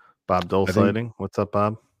 Bob Dole sighting. What's up,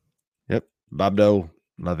 Bob? Yep, Bob Dole.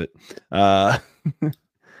 Love it.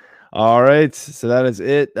 All right, so that is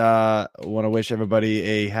it. I want to wish everybody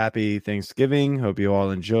a happy Thanksgiving. Hope you all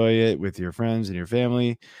enjoy it with your friends and your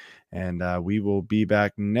family. And we will be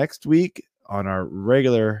back next week on our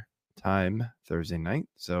regular time, Thursday night.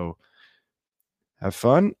 So have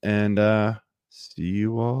fun and see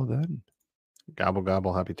you all then. Gobble,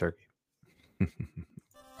 gobble. Happy turkey.